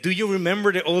 That do you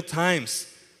remember the old times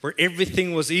where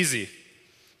everything was easy?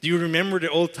 Do you remember the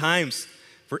old times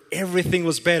where everything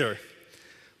was better?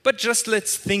 But just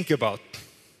let's think about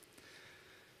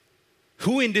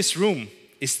who in this room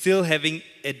is still having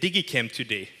a DigiCam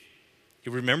today.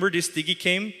 You remember this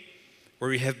DigiCam where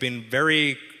we have been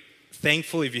very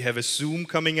thankful if you have a Zoom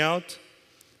coming out?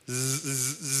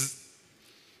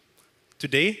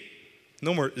 Today,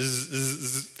 no more.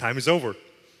 Time is over.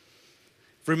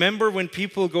 Remember when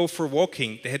people go for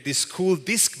walking, they had these cool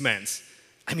Discmans.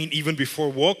 I mean, even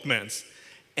before Walkmans.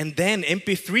 And then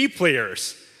MP3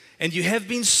 players. And you have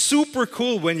been super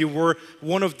cool when you were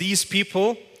one of these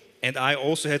people. And I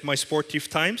also had my sportive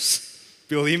times.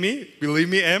 Believe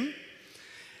me, Em.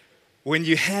 When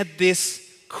you had these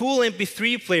cool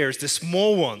MP3 players, the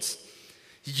small ones,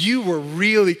 you were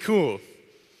really cool.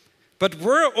 But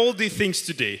where are all these things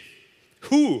today?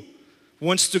 Who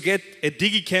wants to get a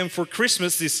DigiCam for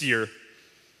Christmas this year?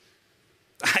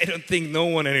 I don't think no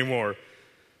one anymore.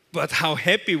 But how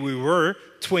happy we were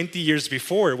 20 years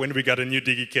before when we got a new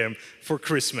DigiCam for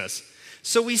Christmas.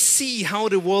 So we see how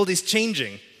the world is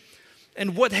changing.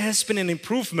 And what has been an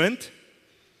improvement?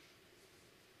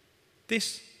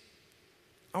 This.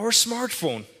 Our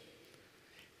smartphone.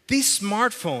 This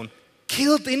smartphone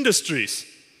killed industries.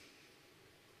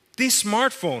 This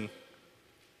smartphone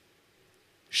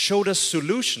showed us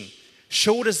solution,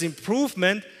 showed us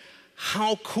improvement,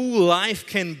 how cool life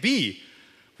can be,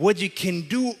 what you can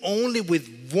do only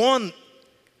with one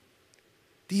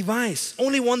device,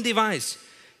 only one device.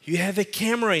 You have a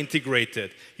camera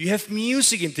integrated, you have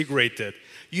music integrated,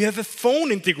 you have a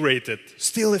phone integrated,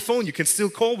 still a phone, you can still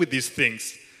call with these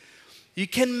things. You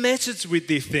can message with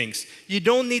these things. You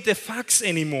don't need a fax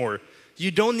anymore.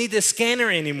 You don't need a scanner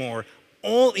anymore.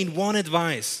 All in one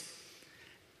device.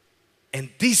 And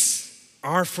these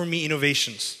are for me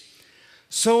innovations.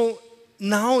 So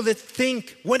now let's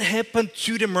think what happened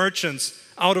to the merchants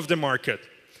out of the market.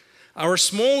 Our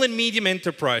small and medium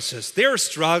enterprises, they're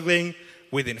struggling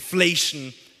with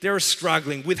inflation, they're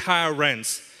struggling with higher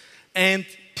rents. And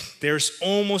there's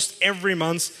almost every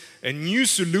month a new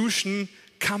solution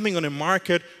coming on the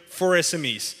market for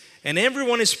SMEs. And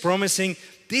everyone is promising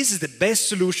this is the best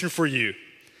solution for you.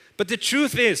 But the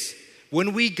truth is,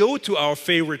 when we go to our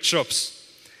favorite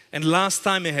shops, and last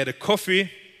time I had a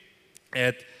coffee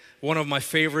at one of my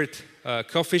favorite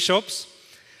coffee shops.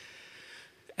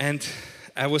 And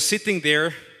I was sitting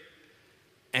there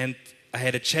and I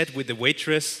had a chat with the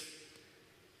waitress,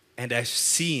 and I've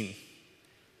seen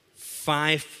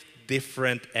 5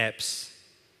 different apps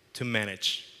to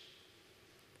manage.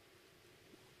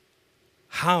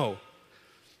 How?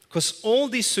 Because all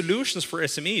these solutions for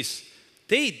SMEs,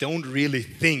 they don't really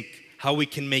think how we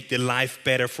can make the life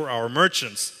better for our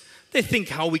merchants. They think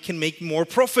how we can make more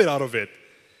profit out of it.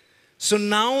 So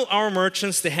now our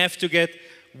merchants, they have to get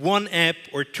 1 app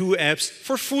or 2 apps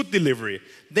for food delivery.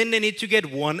 Then they need to get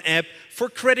 1 app for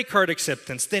credit card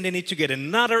acceptance. Then they need to get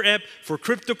another app for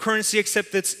cryptocurrency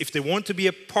acceptance if they want to be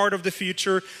a part of the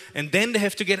future. And then they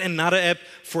have to get another app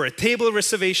for a table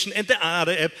reservation and the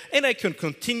other app. And I can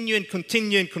continue and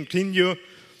continue and continue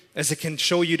as I can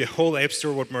show you the whole app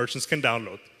store what merchants can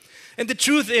download. And the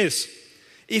truth is,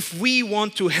 if we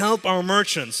want to help our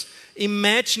merchants,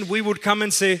 imagine we would come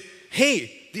and say,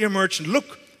 hey, dear merchant,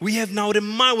 look, we have now the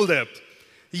myWorld app.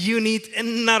 You need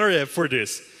another app for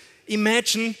this.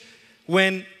 Imagine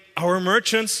when our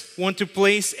merchants want to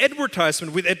place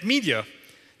advertisement with ad media.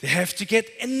 They have to get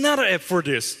another app for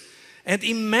this. And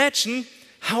imagine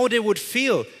how they would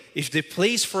feel if they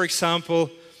place, for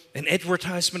example, an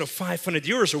advertisement of 500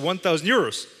 euros or 1,000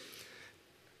 euros.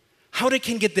 How they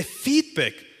can get the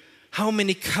feedback. How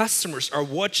many customers are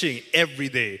watching every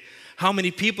day? How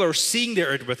many people are seeing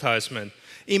their advertisement?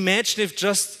 Imagine if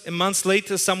just a month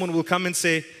later someone will come and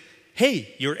say,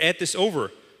 hey, your ad is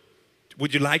over.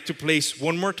 Would you like to place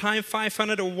one more time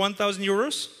 500 or 1,000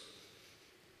 euros?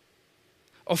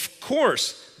 Of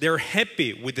course, they're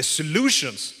happy with the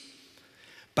solutions,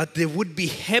 but they would be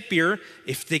happier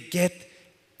if they get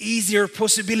easier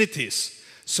possibilities.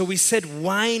 So we said,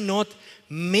 why not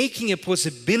making a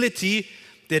possibility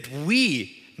that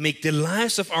we make the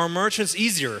lives of our merchants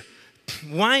easier?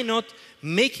 Why not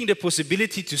making the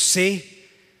possibility to say,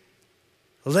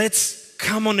 let's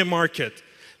come on the market.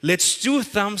 Let's do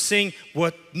something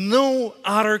what no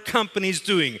other company is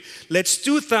doing. Let's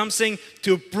do something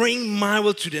to bring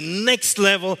myWorld to the next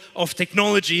level of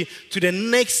technology, to the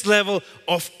next level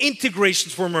of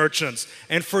integrations for merchants.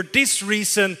 And for this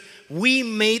reason, we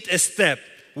made a step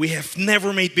we have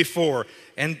never made before.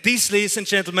 And this, ladies and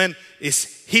gentlemen,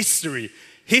 is history.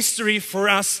 History for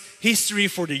us, history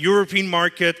for the European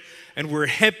market. And we're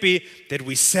happy that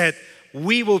we said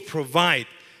we will provide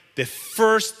the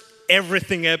first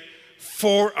everything app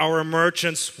for our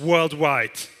merchants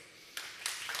worldwide.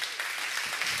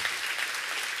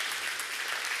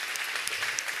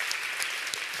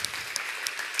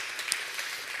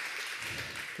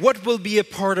 What will be a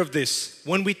part of this?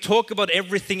 When we talk about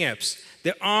everything apps,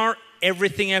 there are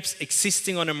everything apps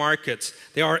existing on the market.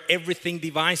 There are everything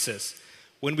devices.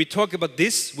 When we talk about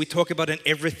this, we talk about an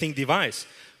everything device,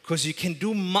 because you can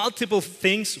do multiple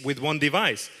things with one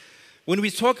device. When we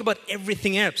talk about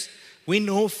everything apps, we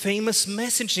know famous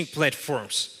messaging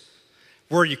platforms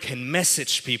where you can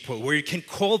message people, where you can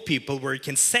call people, where you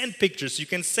can send pictures, you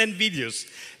can send videos.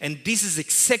 And this is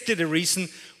exactly the reason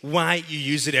why you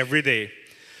use it every day.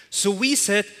 So we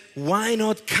said, why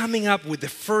not coming up with the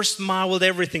first myWorld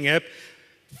Everything app,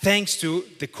 thanks to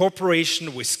the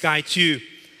cooperation with Sky2,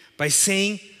 by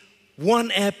saying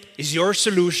one app is your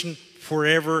solution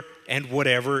forever and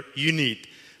whatever you need.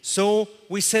 So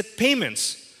we said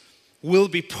payments will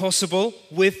be possible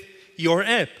with your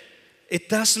app. It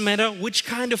doesn't matter which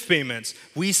kind of payments.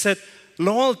 We said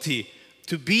loyalty,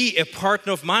 to be a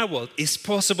partner of myWorld, is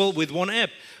possible with one app.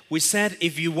 We said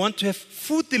if you want to have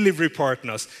food delivery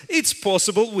partners, it's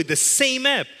possible with the same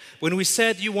app. When we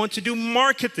said you want to do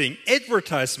marketing,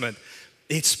 advertisement,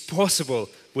 it's possible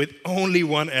with only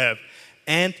one app.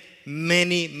 And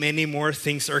many, many more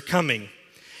things are coming.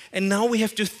 And now we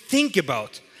have to think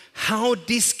about how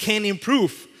this can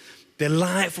improve the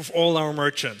life of all our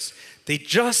merchants. They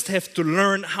just have to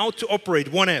learn how to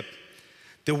operate one app.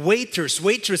 The waiters,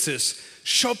 waitresses,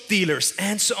 shop dealers,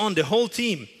 and so on, the whole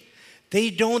team, they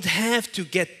don't have to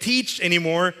get taught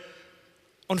anymore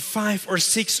on 5 or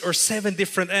 6 or 7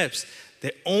 different apps.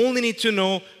 They only need to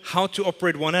know how to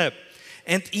operate one app.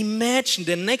 And imagine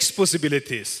the next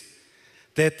possibilities,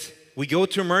 that we go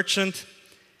to a merchant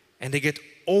and they get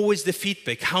always the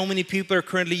feedback. How many people are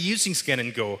currently using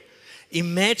Scan & Go?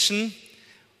 Imagine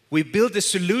we build a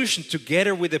solution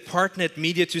together with a partner at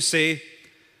media to say,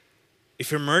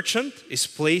 if a merchant is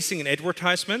placing an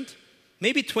advertisement,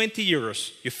 maybe 20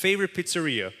 euros, your favorite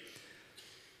pizzeria,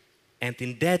 and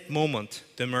in that moment,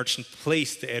 the merchant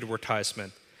placed the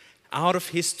advertisement. Out of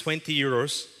his 20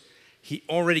 euros, he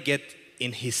already get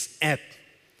in his app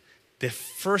the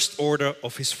first order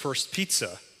of his first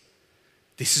pizza.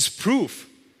 This is proof.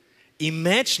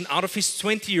 Imagine out of his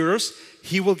 20 euros,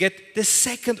 he will get the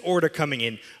second order coming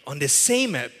in on the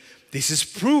same app. This is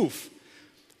proof.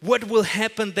 What will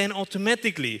happen then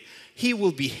automatically? He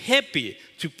will be happy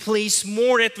to place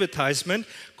more advertisement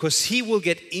because he will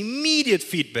get immediate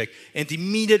feedback and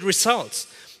immediate results.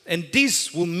 And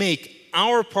this will make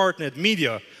our partner at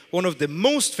Media one of the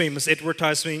most famous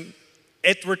advertising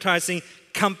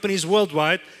companies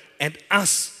worldwide, and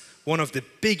us one of the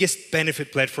biggest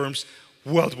benefit platforms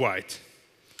worldwide.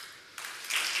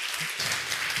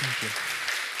 Thank you.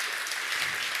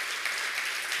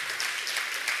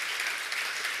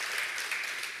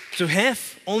 To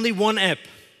have only one app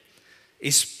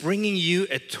is bringing you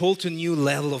a total new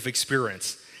level of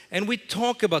experience. And we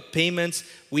talk about payments,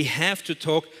 we have to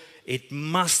talk, it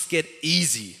must get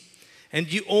easy.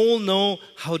 And you all know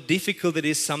how difficult it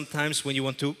is sometimes when you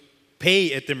want to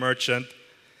pay at the merchant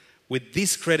with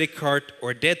this credit card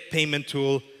or that payment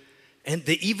tool, and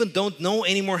they even don't know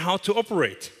anymore how to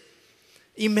operate.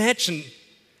 Imagine,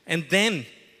 and then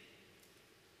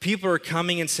people are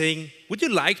coming and saying, would you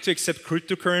like to accept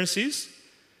cryptocurrencies?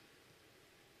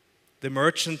 The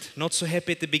merchant, not so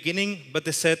happy at the beginning, but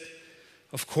they said,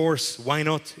 of course, why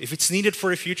not? If it's needed for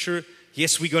the future,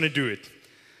 yes, we're going to do it.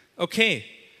 Okay,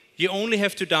 you only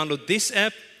have to download this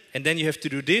app, and then you have to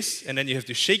do this, and then you have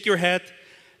to shake your head,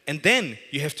 and then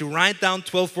you have to write down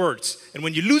 12 words. And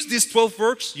when you lose these 12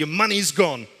 words, your money is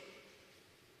gone.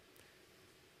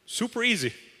 Super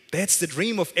easy. That's the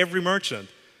dream of every merchant.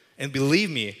 And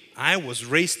believe me, I was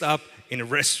raised up in a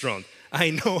restaurant. I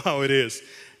know how it is.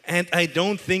 And I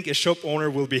don't think a shop owner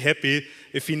will be happy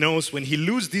if he knows when he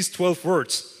loses these 12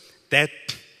 words that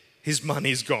his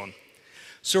money is gone.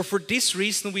 So for this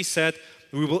reason, we said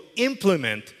we will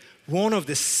implement one of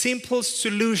the simplest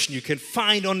solutions you can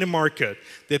find on the market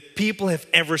that people have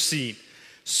ever seen.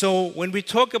 So when we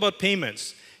talk about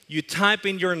payments, you type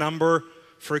in your number,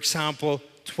 for example,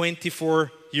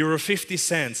 24.50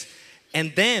 €,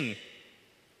 and then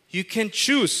you can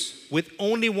choose with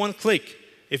only one click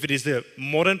if it is the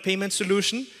modern payment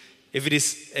solution, if it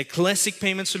is a classic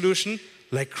payment solution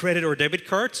like credit or debit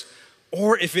cards,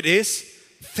 or if it is,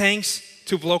 thanks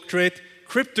to block trade,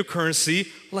 cryptocurrency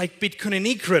like Bitcoin and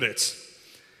e-credits.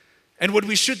 And what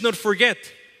we should not forget,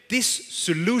 this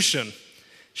solution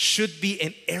should be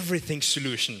an everything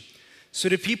solution. So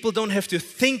the people don't have to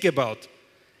think about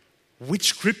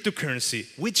which cryptocurrency,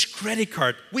 which credit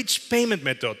card, which payment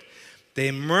method.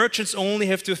 The merchants only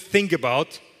have to think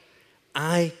about,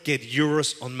 I get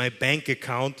euros on my bank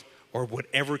account or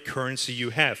whatever currency you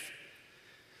have.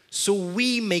 So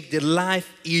we make the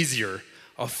life easier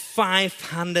of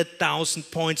 500,000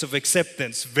 points of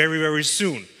acceptance very, very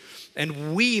soon.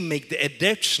 And we make the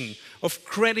adoption of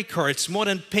credit cards,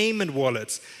 modern payment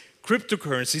wallets,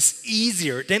 cryptocurrencies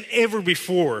easier than ever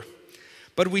before.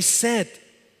 But we said,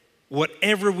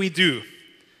 whatever we do,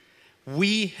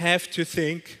 we have to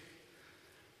think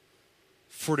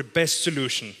for the best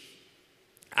solution.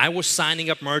 I was signing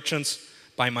up merchants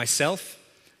by myself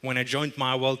when I joined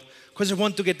myWorld because I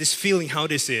want to get this feeling how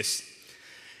this is.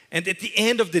 And at the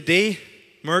end of the day,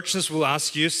 merchants will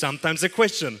ask you sometimes a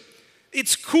question.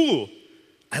 It's cool.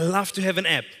 I love to have an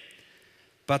app,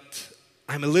 but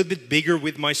I'm a little bit bigger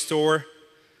with my store.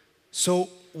 So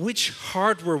which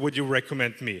hardware would you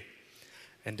recommend me?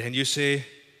 And then you say,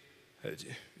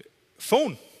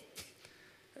 phone.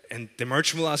 And the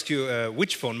merchant will ask you,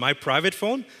 which phone? My private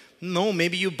phone? No,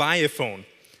 maybe you buy a phone.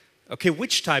 Okay,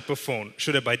 which type of phone?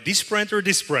 Should I buy this brand or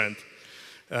this brand?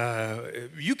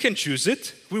 You can choose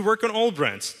it. We work on all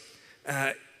brands.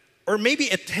 Or maybe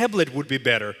a tablet would be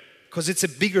better because it's a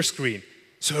bigger screen.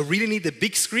 So I really need a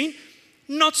big screen?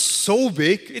 Not so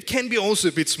big. It can be also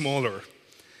a bit smaller.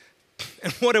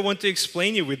 And what I want to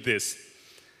explain you with this,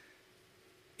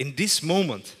 in this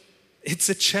moment, it's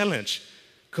a challenge.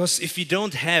 Because if you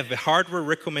don't have a hardware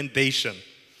recommendation,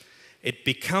 it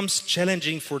becomes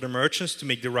challenging for the merchants to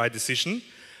make the right decision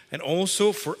and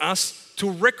also for us to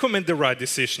recommend the right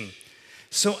decision.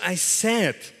 So I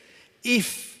said,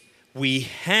 if we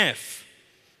have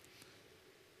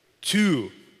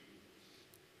to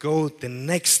go the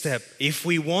next step, if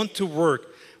we want to work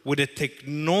with the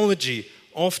technology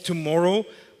of tomorrow,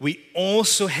 we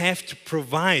also have to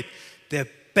provide the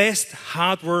best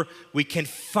hardware we can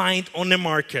find on the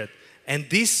market. And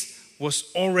this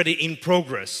was already in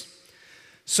progress.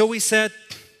 So we said,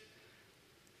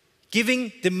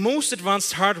 giving the most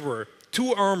advanced hardware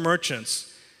to our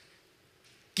merchants,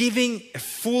 giving a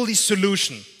fully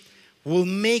solution will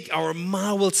make our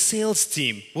myWorld sales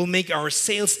team, will make our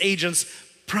sales agents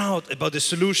proud about the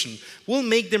solution, will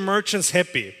make the merchants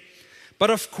happy. But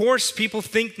of course, people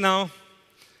think now,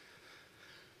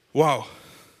 wow,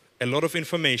 a lot of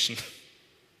information.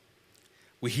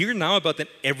 We hear now about an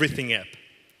everything app.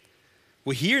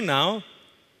 We hear now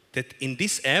that in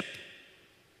this app,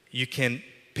 you can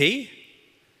pay.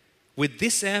 With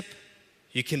this app,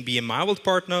 you can be a myWorld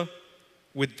partner.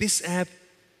 With this app,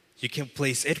 you can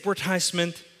place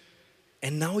advertisement.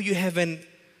 And now you have a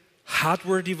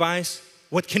hardware device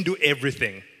what can do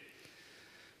everything.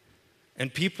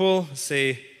 And people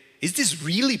say, is this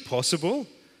really possible?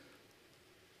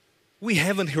 We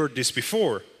haven't heard this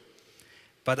before.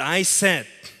 But I said,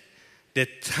 the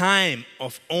time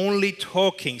of only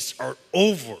talkings are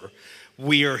over.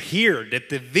 We are here, that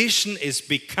the vision is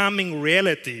becoming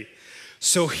reality.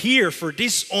 So here, for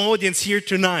this audience here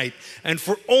tonight, and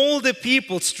for all the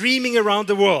people streaming around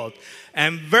the world,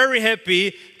 I'm very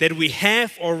happy that we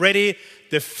have already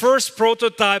the first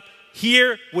prototype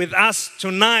here with us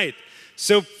tonight.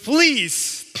 So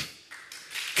please,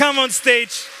 come on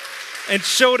stage and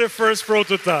show the first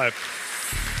prototype.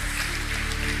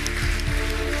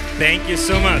 Thank you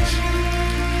so much.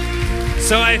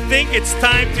 So I think it's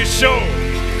time to show.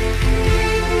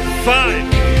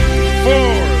 5,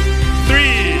 4,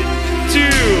 3, 2,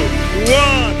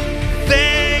 1.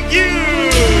 Thank you.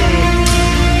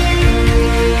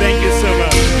 Thank you so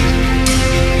much.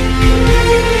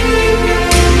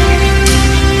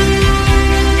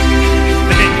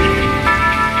 Thank you.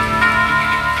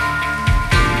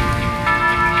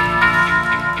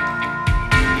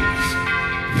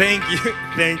 Thank you.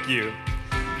 Thank you.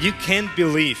 You can't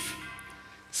believe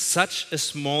such a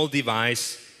small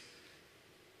device,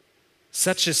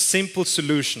 such a simple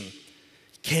solution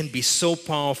can be so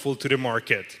powerful to the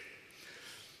market.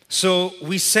 So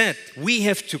we said we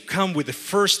have to come with the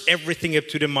first everything up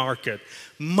to the market.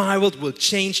 myWorld will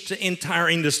change the entire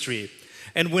industry.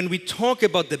 And when we talk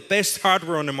about the best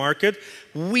hardware on the market,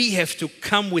 we have to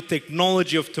come with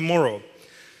technology of tomorrow.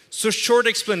 So short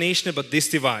explanation about this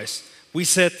device. We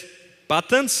said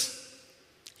buttons.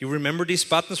 You remember these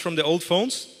buttons from the old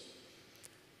phones?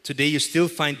 Today you still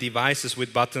find devices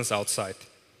with buttons outside.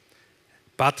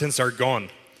 Buttons are gone.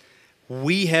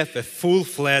 We have a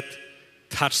full-flat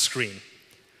touch screen.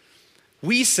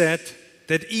 We said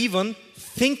that even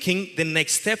thinking the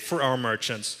next step for our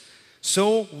merchants.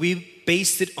 So we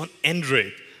based it on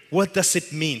Android. What does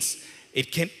it mean?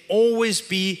 It can always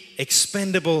be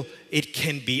expandable, it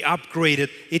can be upgraded,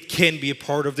 it can be a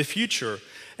part of the future.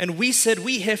 And we said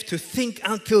we have to think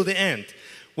until the end.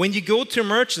 When you go to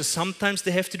merchants, sometimes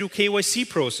they have to do KYC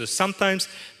process, sometimes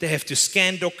they have to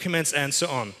scan documents and so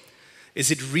on. Is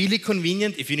it really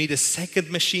convenient if you need a second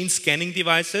machine scanning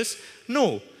devices?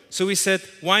 No. So we said,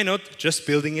 why not just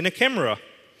building in a camera?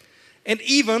 And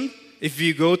even if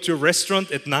you go to a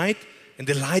restaurant at night and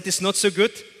the light is not so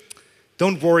good,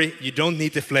 don't worry, you don't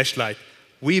need the flashlight.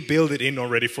 We build it in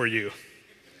already for you.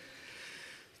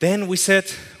 Then we said,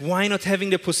 why not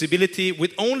having the possibility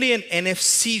with only an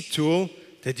NFC tool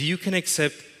that you can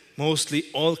accept mostly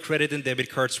all credit and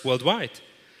debit cards worldwide?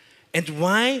 And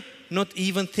why not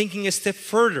even thinking a step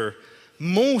further?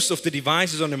 Most of the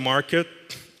devices on the market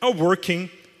are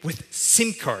working with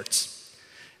SIM cards.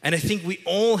 And I think we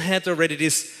all had already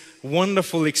this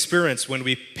wonderful experience when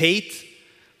we paid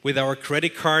with our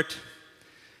credit card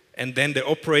and then the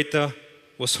operator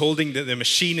was holding the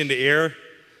machine in the air,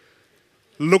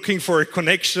 looking for a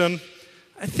connection.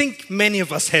 I think many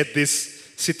of us had these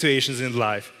situations in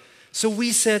life. So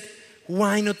we said,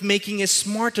 why not making a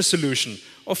smarter solution?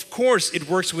 Of course, it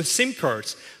works with SIM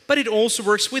cards, but it also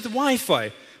works with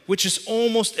Wi-Fi, which is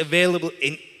almost available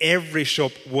in every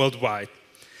shop worldwide.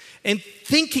 And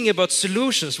thinking about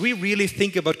solutions, we really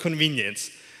think about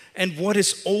convenience. And what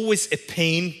is always a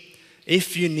pain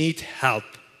if you need help.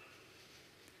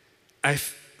 I've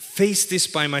faced this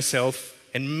by myself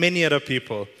and many other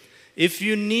people. If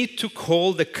you need to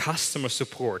call the customer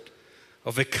support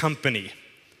of a company,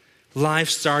 life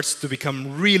starts to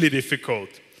become really difficult.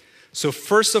 So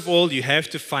first of all, you have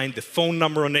to find the phone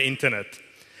number on the internet.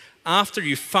 After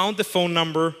you found the phone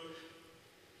number,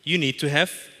 you need to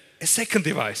have a second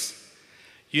device.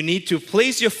 You need to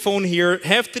place your phone here,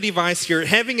 have the device here,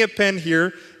 having a pen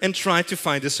here, and try to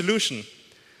find a solution.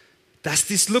 Does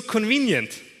this look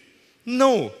convenient?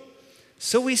 No.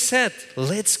 So we said,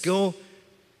 let's go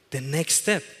the next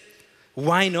step.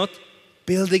 Why not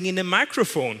building in a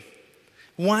microphone?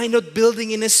 Why not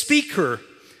building in a speaker?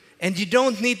 And you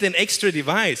don't need an extra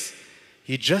device.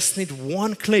 You just need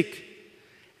one click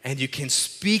and you can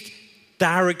speak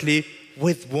directly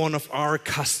with one of our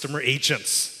customer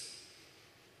agents.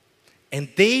 And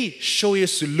they show you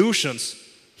solutions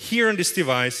here on this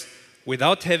device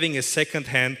without having a second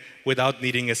hand, without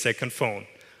needing a second phone.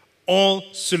 All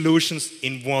solutions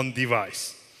in one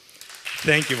device.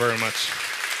 Thank you very much.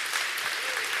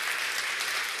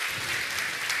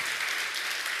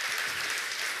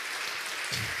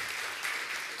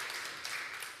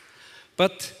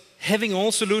 But having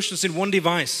all solutions in one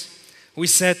device, we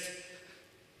said,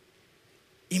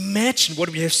 imagine what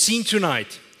we have seen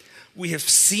tonight. We have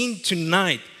seen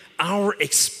tonight our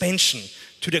expansion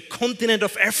to the continent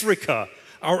of Africa,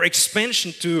 our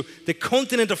expansion to the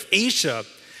continent of Asia.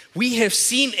 We have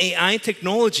seen AI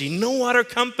technology no other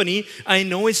company I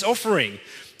know is offering.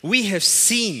 We have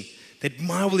seen that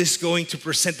myWorld is going to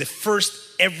present the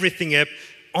first everything app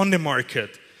on the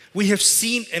market. We have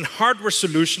seen a hardware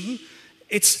solution.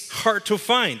 It's hard to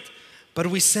find. But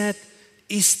we said,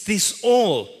 is this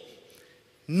all?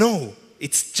 No,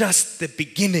 it's just the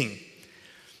beginning.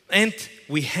 And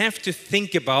we have to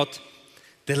think about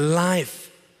the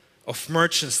life of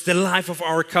merchants, the life of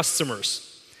our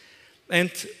customers.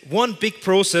 And one big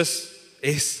process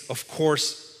is, of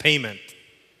course, payment.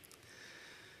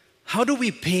 How do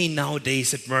we pay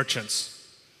nowadays at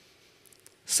merchants?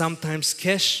 Sometimes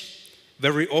cash,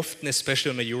 very often,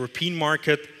 especially on the European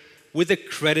market, with a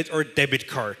credit or debit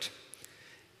card.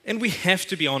 And we have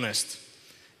to be honest,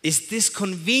 is this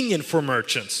convenient for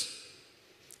merchants?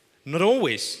 Not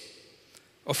always.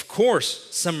 Of course,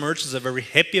 some merchants are very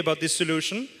happy about this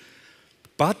solution,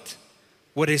 but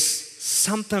what is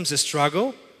sometimes a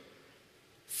struggle,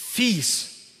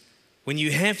 fees. When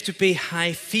you have to pay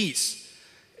high fees,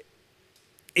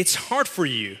 it's hard for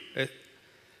you.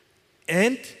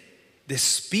 And the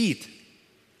speed,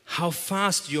 how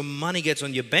fast your money gets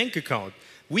on your bank account.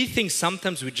 We think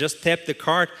sometimes we just tap the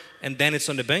card and then it's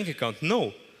on the bank account.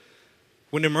 No.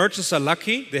 When the merchants are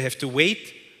lucky, they have to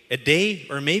wait a day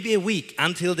or maybe a week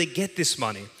until they get this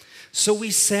money. So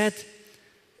we said,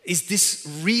 is this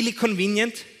really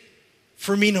convenient?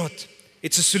 For me, not.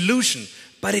 It's a solution,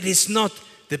 but it is not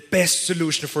the best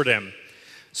solution for them.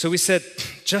 So we said,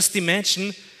 just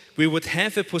imagine we would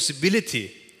have a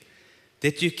possibility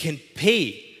that you can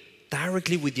pay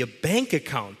directly with your bank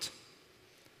account.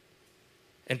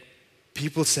 And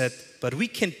people said, but we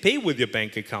can pay with your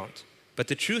bank account. But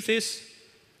the truth is,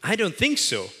 I don't think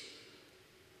so.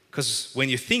 Because when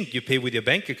you think you pay with your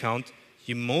bank account,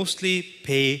 you mostly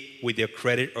pay with your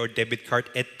credit or debit card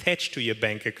attached to your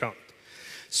bank account.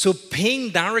 So paying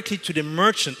directly to the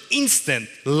merchant, instant,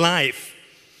 live,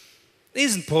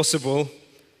 isn't possible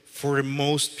for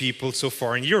most people so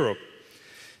far in Europe.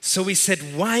 So we said,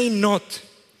 why not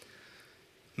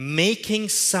making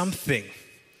something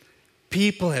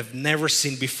people have never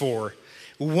seen before?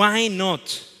 Why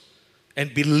not?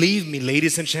 And believe me,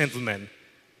 ladies and gentlemen,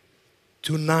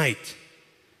 tonight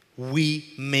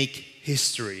we make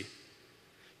history.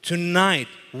 Tonight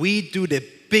we do the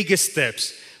biggest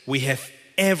steps we have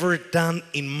ever done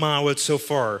in myWorld so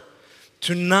far.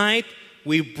 Tonight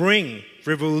we bring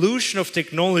revolution of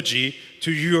technology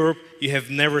to Europe you have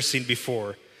never seen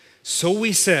before. So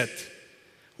we said,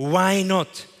 why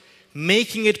not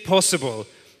making it possible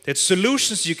that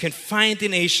solutions you can find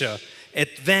in Asia,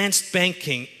 advanced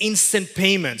banking, instant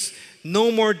payments,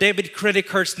 no more debit credit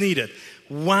cards needed.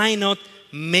 Why not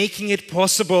making it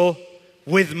possible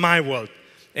with myWorld?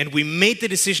 And we made the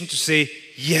decision to say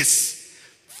yes,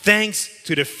 thanks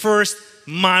to the first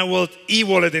myWorld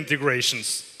e-wallet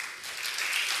integrations.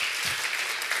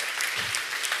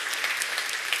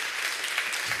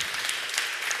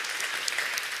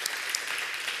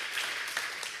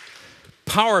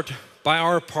 Powered by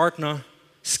our partner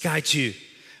Sky2,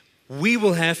 we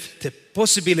will have the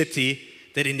possibility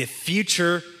that in the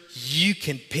future you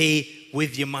can pay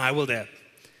with your myWorld app.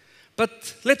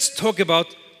 But let's talk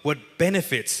about what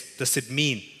benefits does it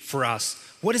mean for us.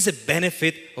 What is the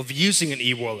benefit of using an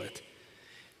e-wallet?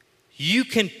 You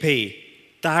can pay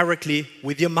directly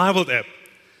with your myWorld app.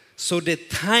 So the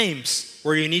times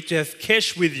where you need to have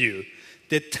cash with you,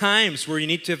 the times where you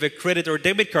need to have a credit or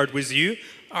debit card with you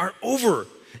are over.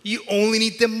 You only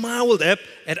need the myWorld app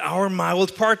at our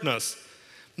myWorld partners.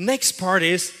 Next part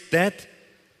is that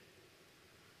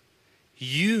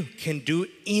you can do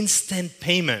instant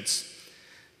payments.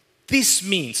 This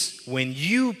means when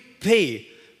you pay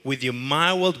with your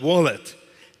myWorld wallet,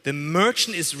 the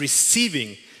merchant is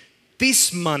receiving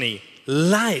this money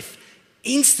live,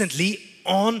 instantly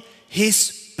on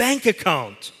his bank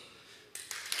account.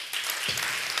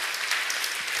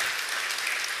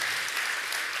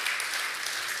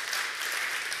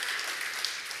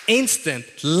 Instant,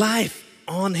 live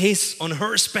on his, on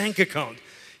her bank account.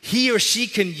 He or she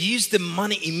can use the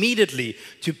money immediately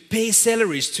to pay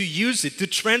salaries, to use it, to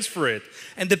transfer it.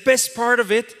 And the best part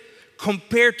of it,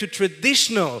 compared to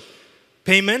traditional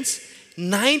payments,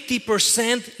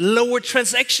 90% lower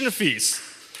transaction fees.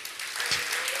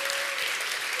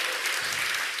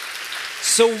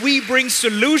 So we bring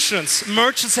solutions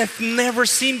merchants have never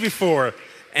seen before.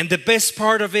 And the best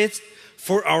part of it,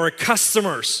 for our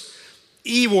customers,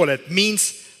 e-wallet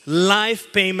means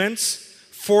live payments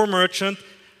for merchant,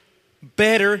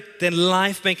 better than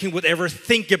live banking would ever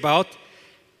think about,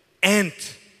 and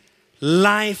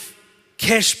live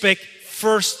cashback,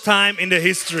 first time in the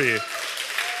history.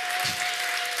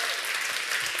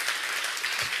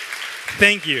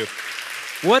 Thank you.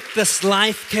 What does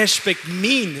live cashback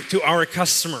mean to our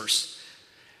customers?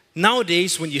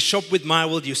 Nowadays, when you shop with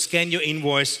myWorld, you scan your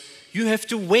invoice, you have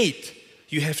to wait.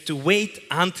 You have to wait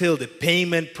until the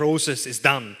payment process is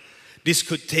done. This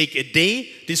could take a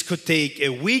day, this could take a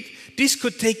week, this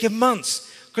could take a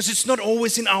month, because it's not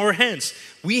always in our hands.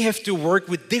 We have to work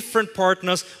with different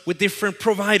partners, with different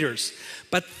providers.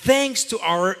 But thanks to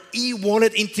our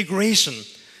e-wallet integration,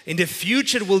 in the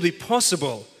future it will be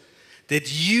possible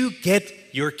that you get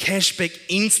your cashback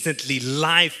instantly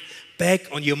live back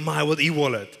on your myWorld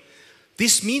e-wallet.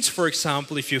 This means, for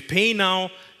example, if you pay now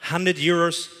 100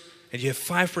 euros and you have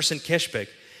 5% cashback,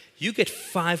 you get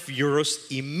 5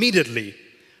 euros immediately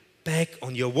back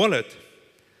on your wallet.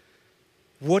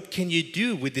 What can you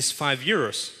do with this 5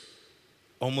 euros?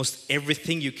 Almost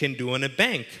everything you can do on a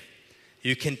bank.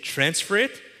 You can transfer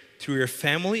it to your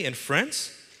family and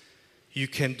friends. You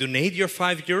can donate your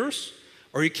 5 euros,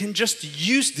 or you can just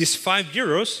use this 5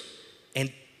 euros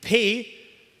and pay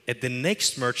at the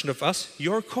next merchant of us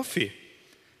your coffee.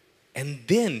 And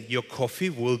then your coffee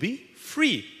will be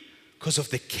free because of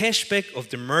the cashback of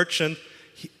the merchant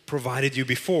he provided you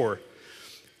before.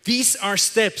 These are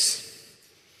steps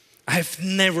I have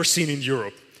never seen in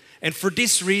Europe. And for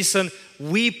this reason,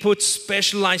 we put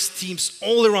specialized teams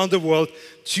all around the world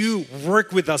to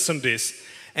work with us on this.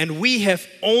 And we have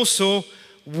also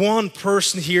one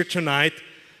person here tonight.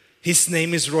 His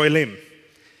name is Roy Lim.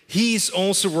 He is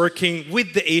also working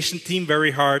with the Asian team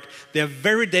very hard. They are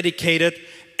very dedicated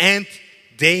and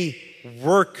they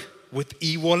work with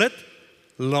e-wallet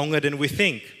longer than we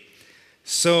think.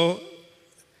 So,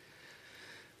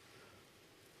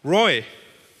 Roy,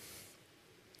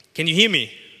 can you hear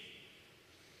me?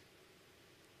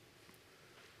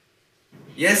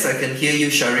 Yes, I can hear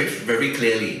you, Sharif, very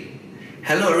clearly.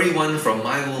 Hello everyone from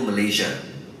myWorld, Malaysia.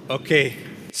 Okay,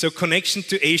 so connection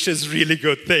to Asia is really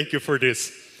good. Thank you for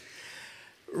this.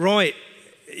 Roy,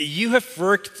 you have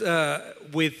worked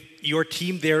with your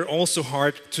team there also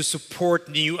hard to support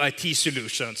new IT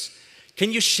solutions.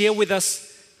 Can you share with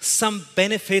us some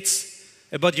benefits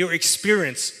about your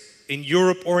experience in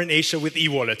Europe or in Asia with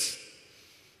e-wallets?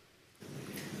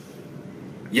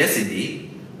 Yes, indeed.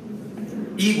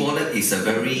 E-wallet is a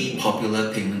very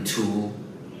popular payment tool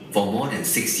for more than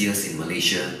 6 years in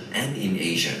Malaysia and in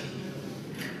Asia.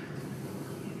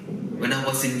 When I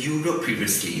was in Europe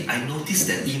previously, I noticed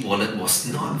that e-wallet was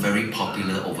not very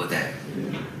popular over there.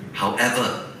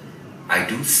 However, I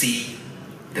do see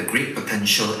the great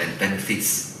potential and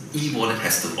benefits e-wallet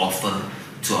has to offer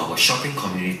to our shopping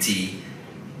community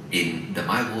in the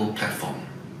myWorld platform.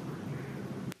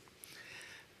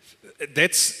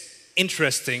 That's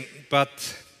interesting,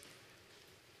 but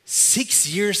 6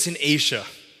 years in Asia.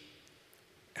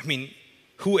 I mean,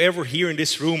 whoever here in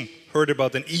this room heard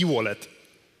about an e-wallet?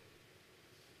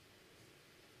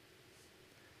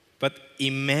 But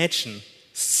imagine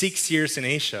 6 years in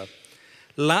Asia.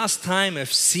 Last time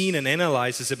I've seen an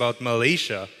analysis about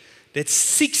Malaysia that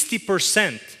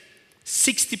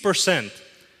 60%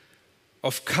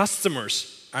 of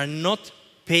customers are not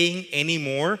paying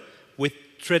anymore with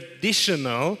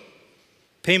traditional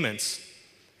payments.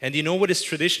 And you know what is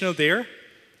traditional there?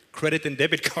 Credit and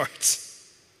debit cards.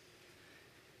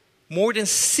 More than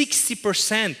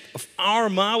 60% of our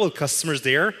myWorld customers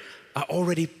there are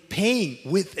already paying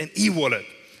with an e-wallet.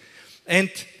 And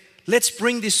let's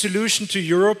bring this solution to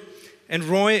Europe. And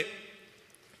Roy,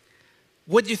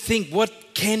 what do you think? What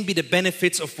can be the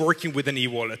benefits of working with an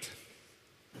e-wallet?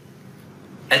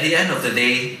 At the end of the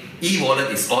day, e-wallet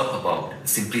is all about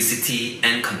simplicity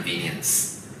and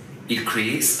convenience. It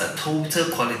creates a total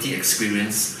quality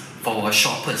experience for our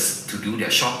shoppers to do their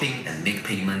shopping and make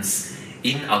payments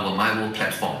in our myWorld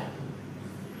platform.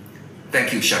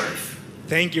 Thank you, Sharif.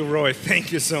 Thank you, Roy.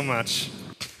 Thank you so much.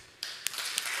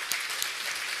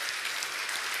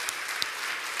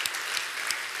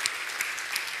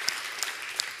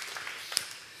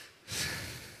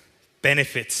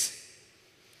 Benefits.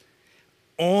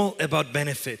 All about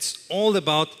benefits. All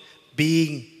about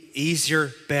being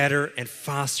easier, better, and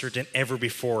faster than ever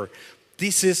before.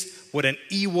 This is what an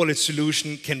e-wallet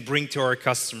solution can bring to our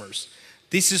customers.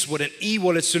 This is what an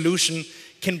e-wallet solution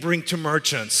can bring to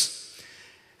merchants.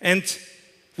 And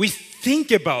we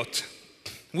think about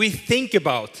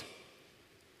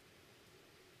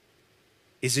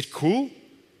Is it cool?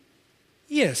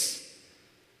 Yes.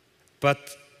 But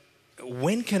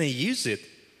when can I use it?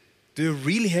 Do you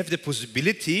really have the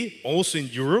possibility, also in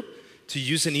Europe, to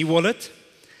use an e-wallet?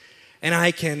 And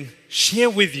I can share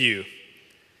with you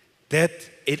that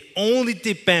it only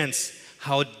depends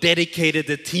how dedicated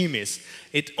the team is.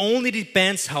 It only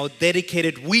depends how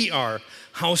dedicated we are,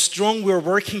 how strong we're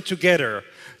working together.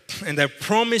 And I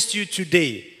promised you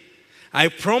today, I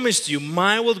promised you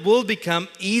myWorld will become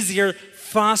easier,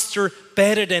 faster,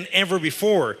 better than ever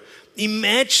before.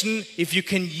 Imagine if you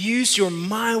can use your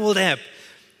myWorld app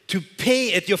to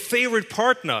pay at your favorite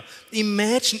partner.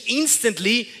 Imagine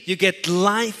instantly you get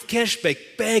live cashback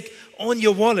back on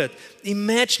your wallet.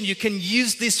 Imagine you can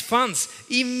use these funds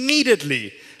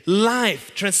immediately.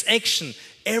 Live transaction,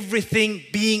 everything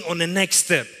being on the next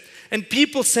step. And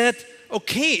people said,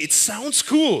 okay, it sounds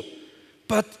cool,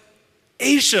 but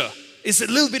Asia is a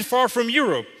little bit far from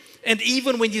Europe. And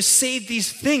even when you say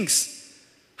these things,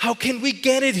 how can we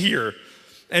get it here?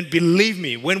 And believe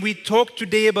me, when we talk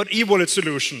today about e-wallet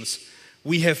solutions,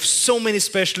 we have so many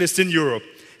specialists in Europe.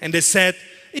 And they said,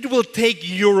 it will take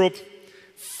Europe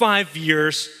 5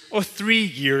 years or 3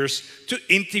 years to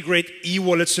integrate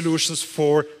e-wallet solutions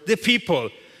for the people.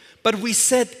 But we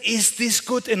said, is this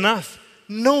good enough?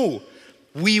 No.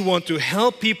 We want to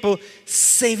help people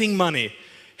saving money,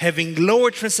 having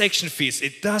lower transaction fees.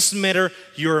 It doesn't matter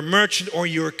you're a merchant or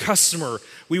you're a customer.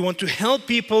 We want to help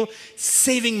people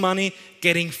saving money,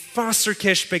 getting faster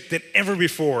cashback than ever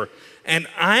before. And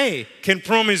I can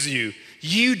promise you,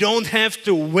 you don't have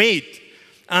to wait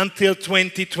until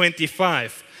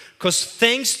 2025. Because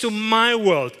thanks to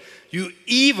myWorld, you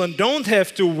even don't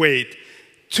have to wait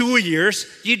 2 years.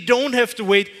 You don't have to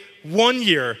wait 1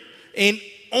 year. In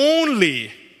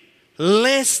only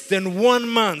less than 1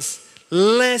 month,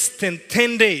 less than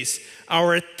 10 days,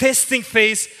 our testing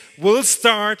phase will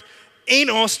start in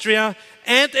Austria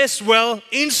and as well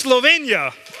in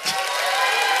Slovenia.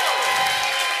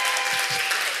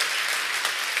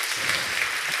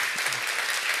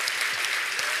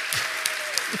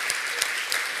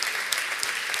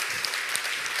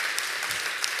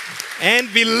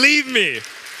 And believe me,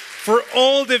 for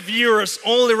all the viewers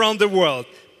all around the world,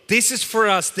 this is for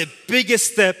us the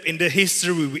biggest step in the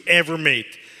history we ever made.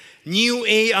 New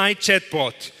AI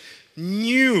chatbot,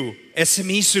 new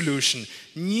SME solution,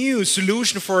 new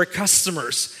solution for our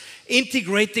customers,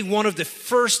 integrating one of the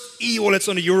first e-wallets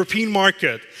on the European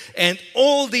market. And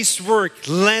all this work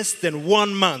less than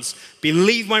 1 month.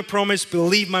 Believe my promise,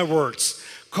 believe my words.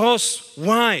 Because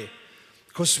why?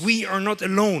 Because we are not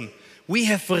alone. We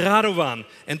have Radovan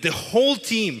and the whole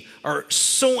team are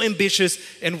so ambitious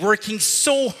and working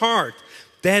so hard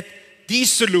that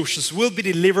these solutions will be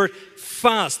delivered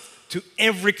fast to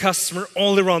every customer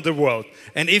all around the world.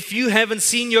 And if you haven't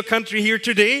seen your country here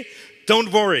today,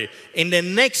 don't worry. In the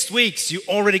next weeks, you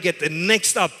already get the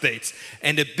next updates.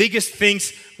 And the biggest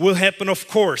things will happen, of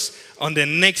course, on the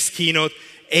next keynote,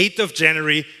 8th of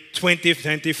January,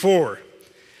 2024.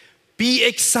 Be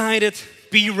excited,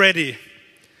 be ready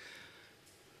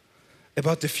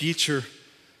about the future,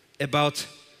 about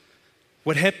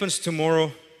what happens tomorrow,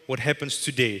 what happens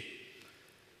today.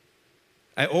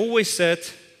 I always said,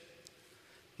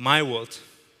 myWorld,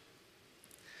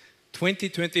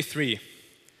 2023,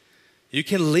 you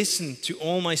can listen to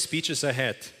all my speeches I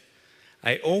had.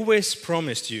 I always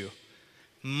promised you,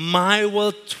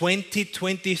 myWorld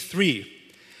 2023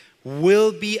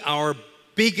 will be our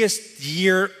biggest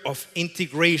year of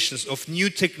integrations, of new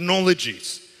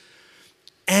technologies.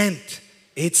 And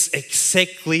it's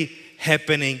exactly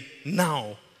happening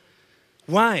now.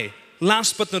 Why?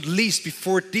 Last but not least,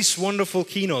 before this wonderful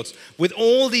keynote, with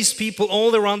all these people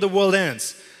all around the world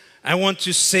ends, I want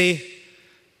to say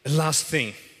a last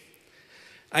thing.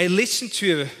 I listened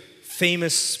to a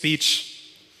famous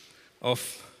speech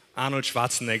of Arnold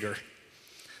Schwarzenegger.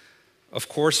 Of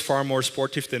course, far more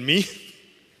sportive than me.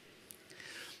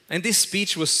 And this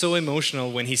speech was so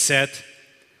emotional when he said,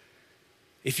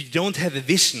 if you don't have a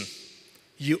vision,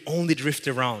 you only drift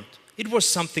around. It was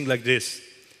something like this.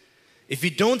 If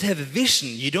you don't have a vision,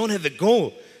 you don't have a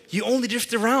goal, you only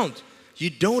drift around.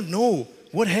 You don't know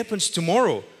what happens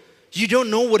tomorrow. You don't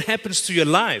know what happens to your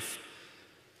life.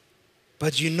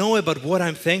 But you know about what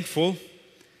I'm thankful?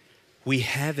 We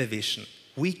have a vision.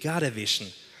 We got a vision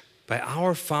by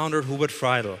our founder, Hubert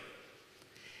Freidl.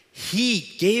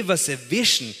 He gave us a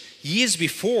vision years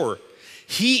before.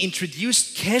 He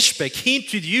introduced cashback. He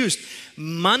introduced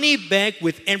money back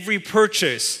with every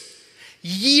purchase.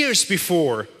 Years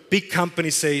before, big company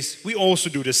says, we also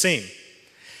do the same.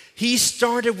 He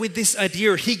started with this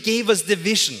idea. He gave us the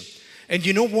vision. And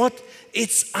you know what?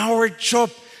 It's our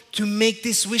job to make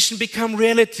this vision become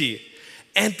reality.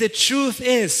 And the truth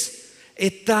is,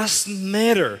 it doesn't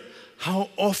matter how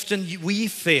often we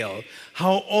fail,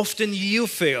 how often you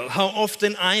fail, how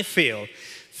often I fail.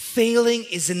 Failing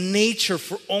is a nature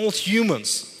for all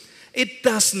humans. It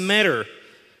doesn't matter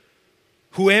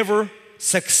whoever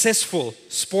successful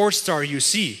sports star you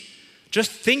see.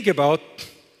 Just think about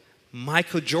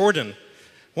Michael Jordan,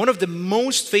 one of the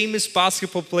most famous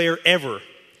basketball player ever.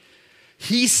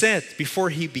 He said before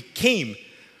he became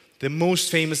the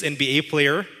most famous NBA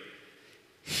player,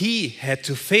 he had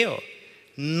to fail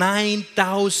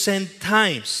 9,000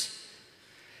 times.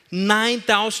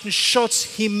 9,000 shots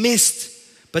he missed.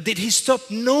 But did he stop?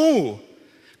 No.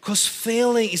 Because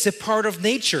failing is a part of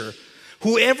nature.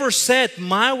 Whoever said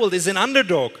myWorld is an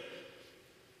underdog,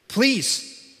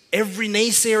 please, every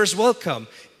naysayer is welcome.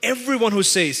 Everyone who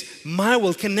says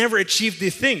myWorld can never achieve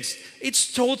these things,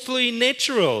 it's totally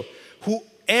natural.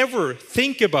 Whoever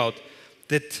think about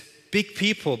that big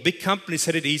people, big companies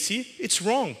had it easy, it's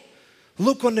wrong.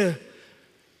 Look on the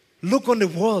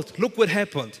world. Look what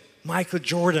happened. Michael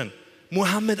Jordan,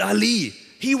 Muhammad Ali,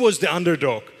 he was the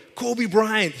underdog. Kobe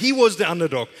Bryant, he was the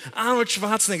underdog. Arnold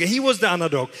Schwarzenegger, he was the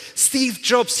underdog. Steve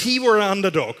Jobs, he were an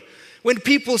underdog. When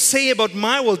people say about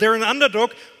myWorld, they're an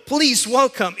underdog, please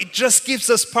welcome. It just gives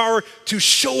us power to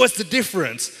show us the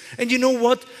difference. And you know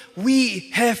what?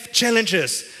 We have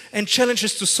challenges and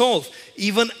challenges to solve.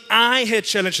 Even I had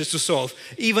challenges to solve.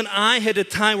 Even I had a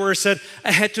time where I said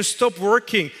I had to stop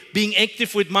working, being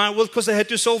active with myWorld because I had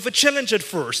to solve a challenge at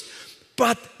first.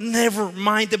 But never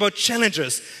mind about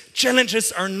challenges.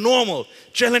 Challenges are normal.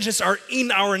 Challenges are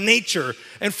in our nature.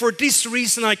 And for this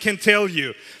reason, I can tell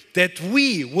you that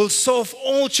we will solve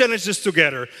all challenges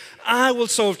together. I will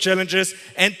solve challenges,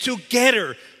 and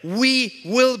together we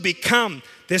will become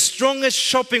the strongest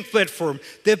shopping platform,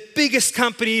 the biggest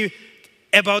company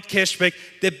about cashback,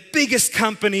 the biggest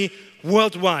company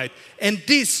worldwide. And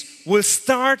this will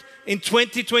start in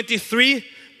 2023.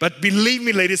 But believe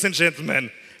me, ladies and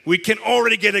gentlemen, we can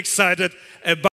already get excited about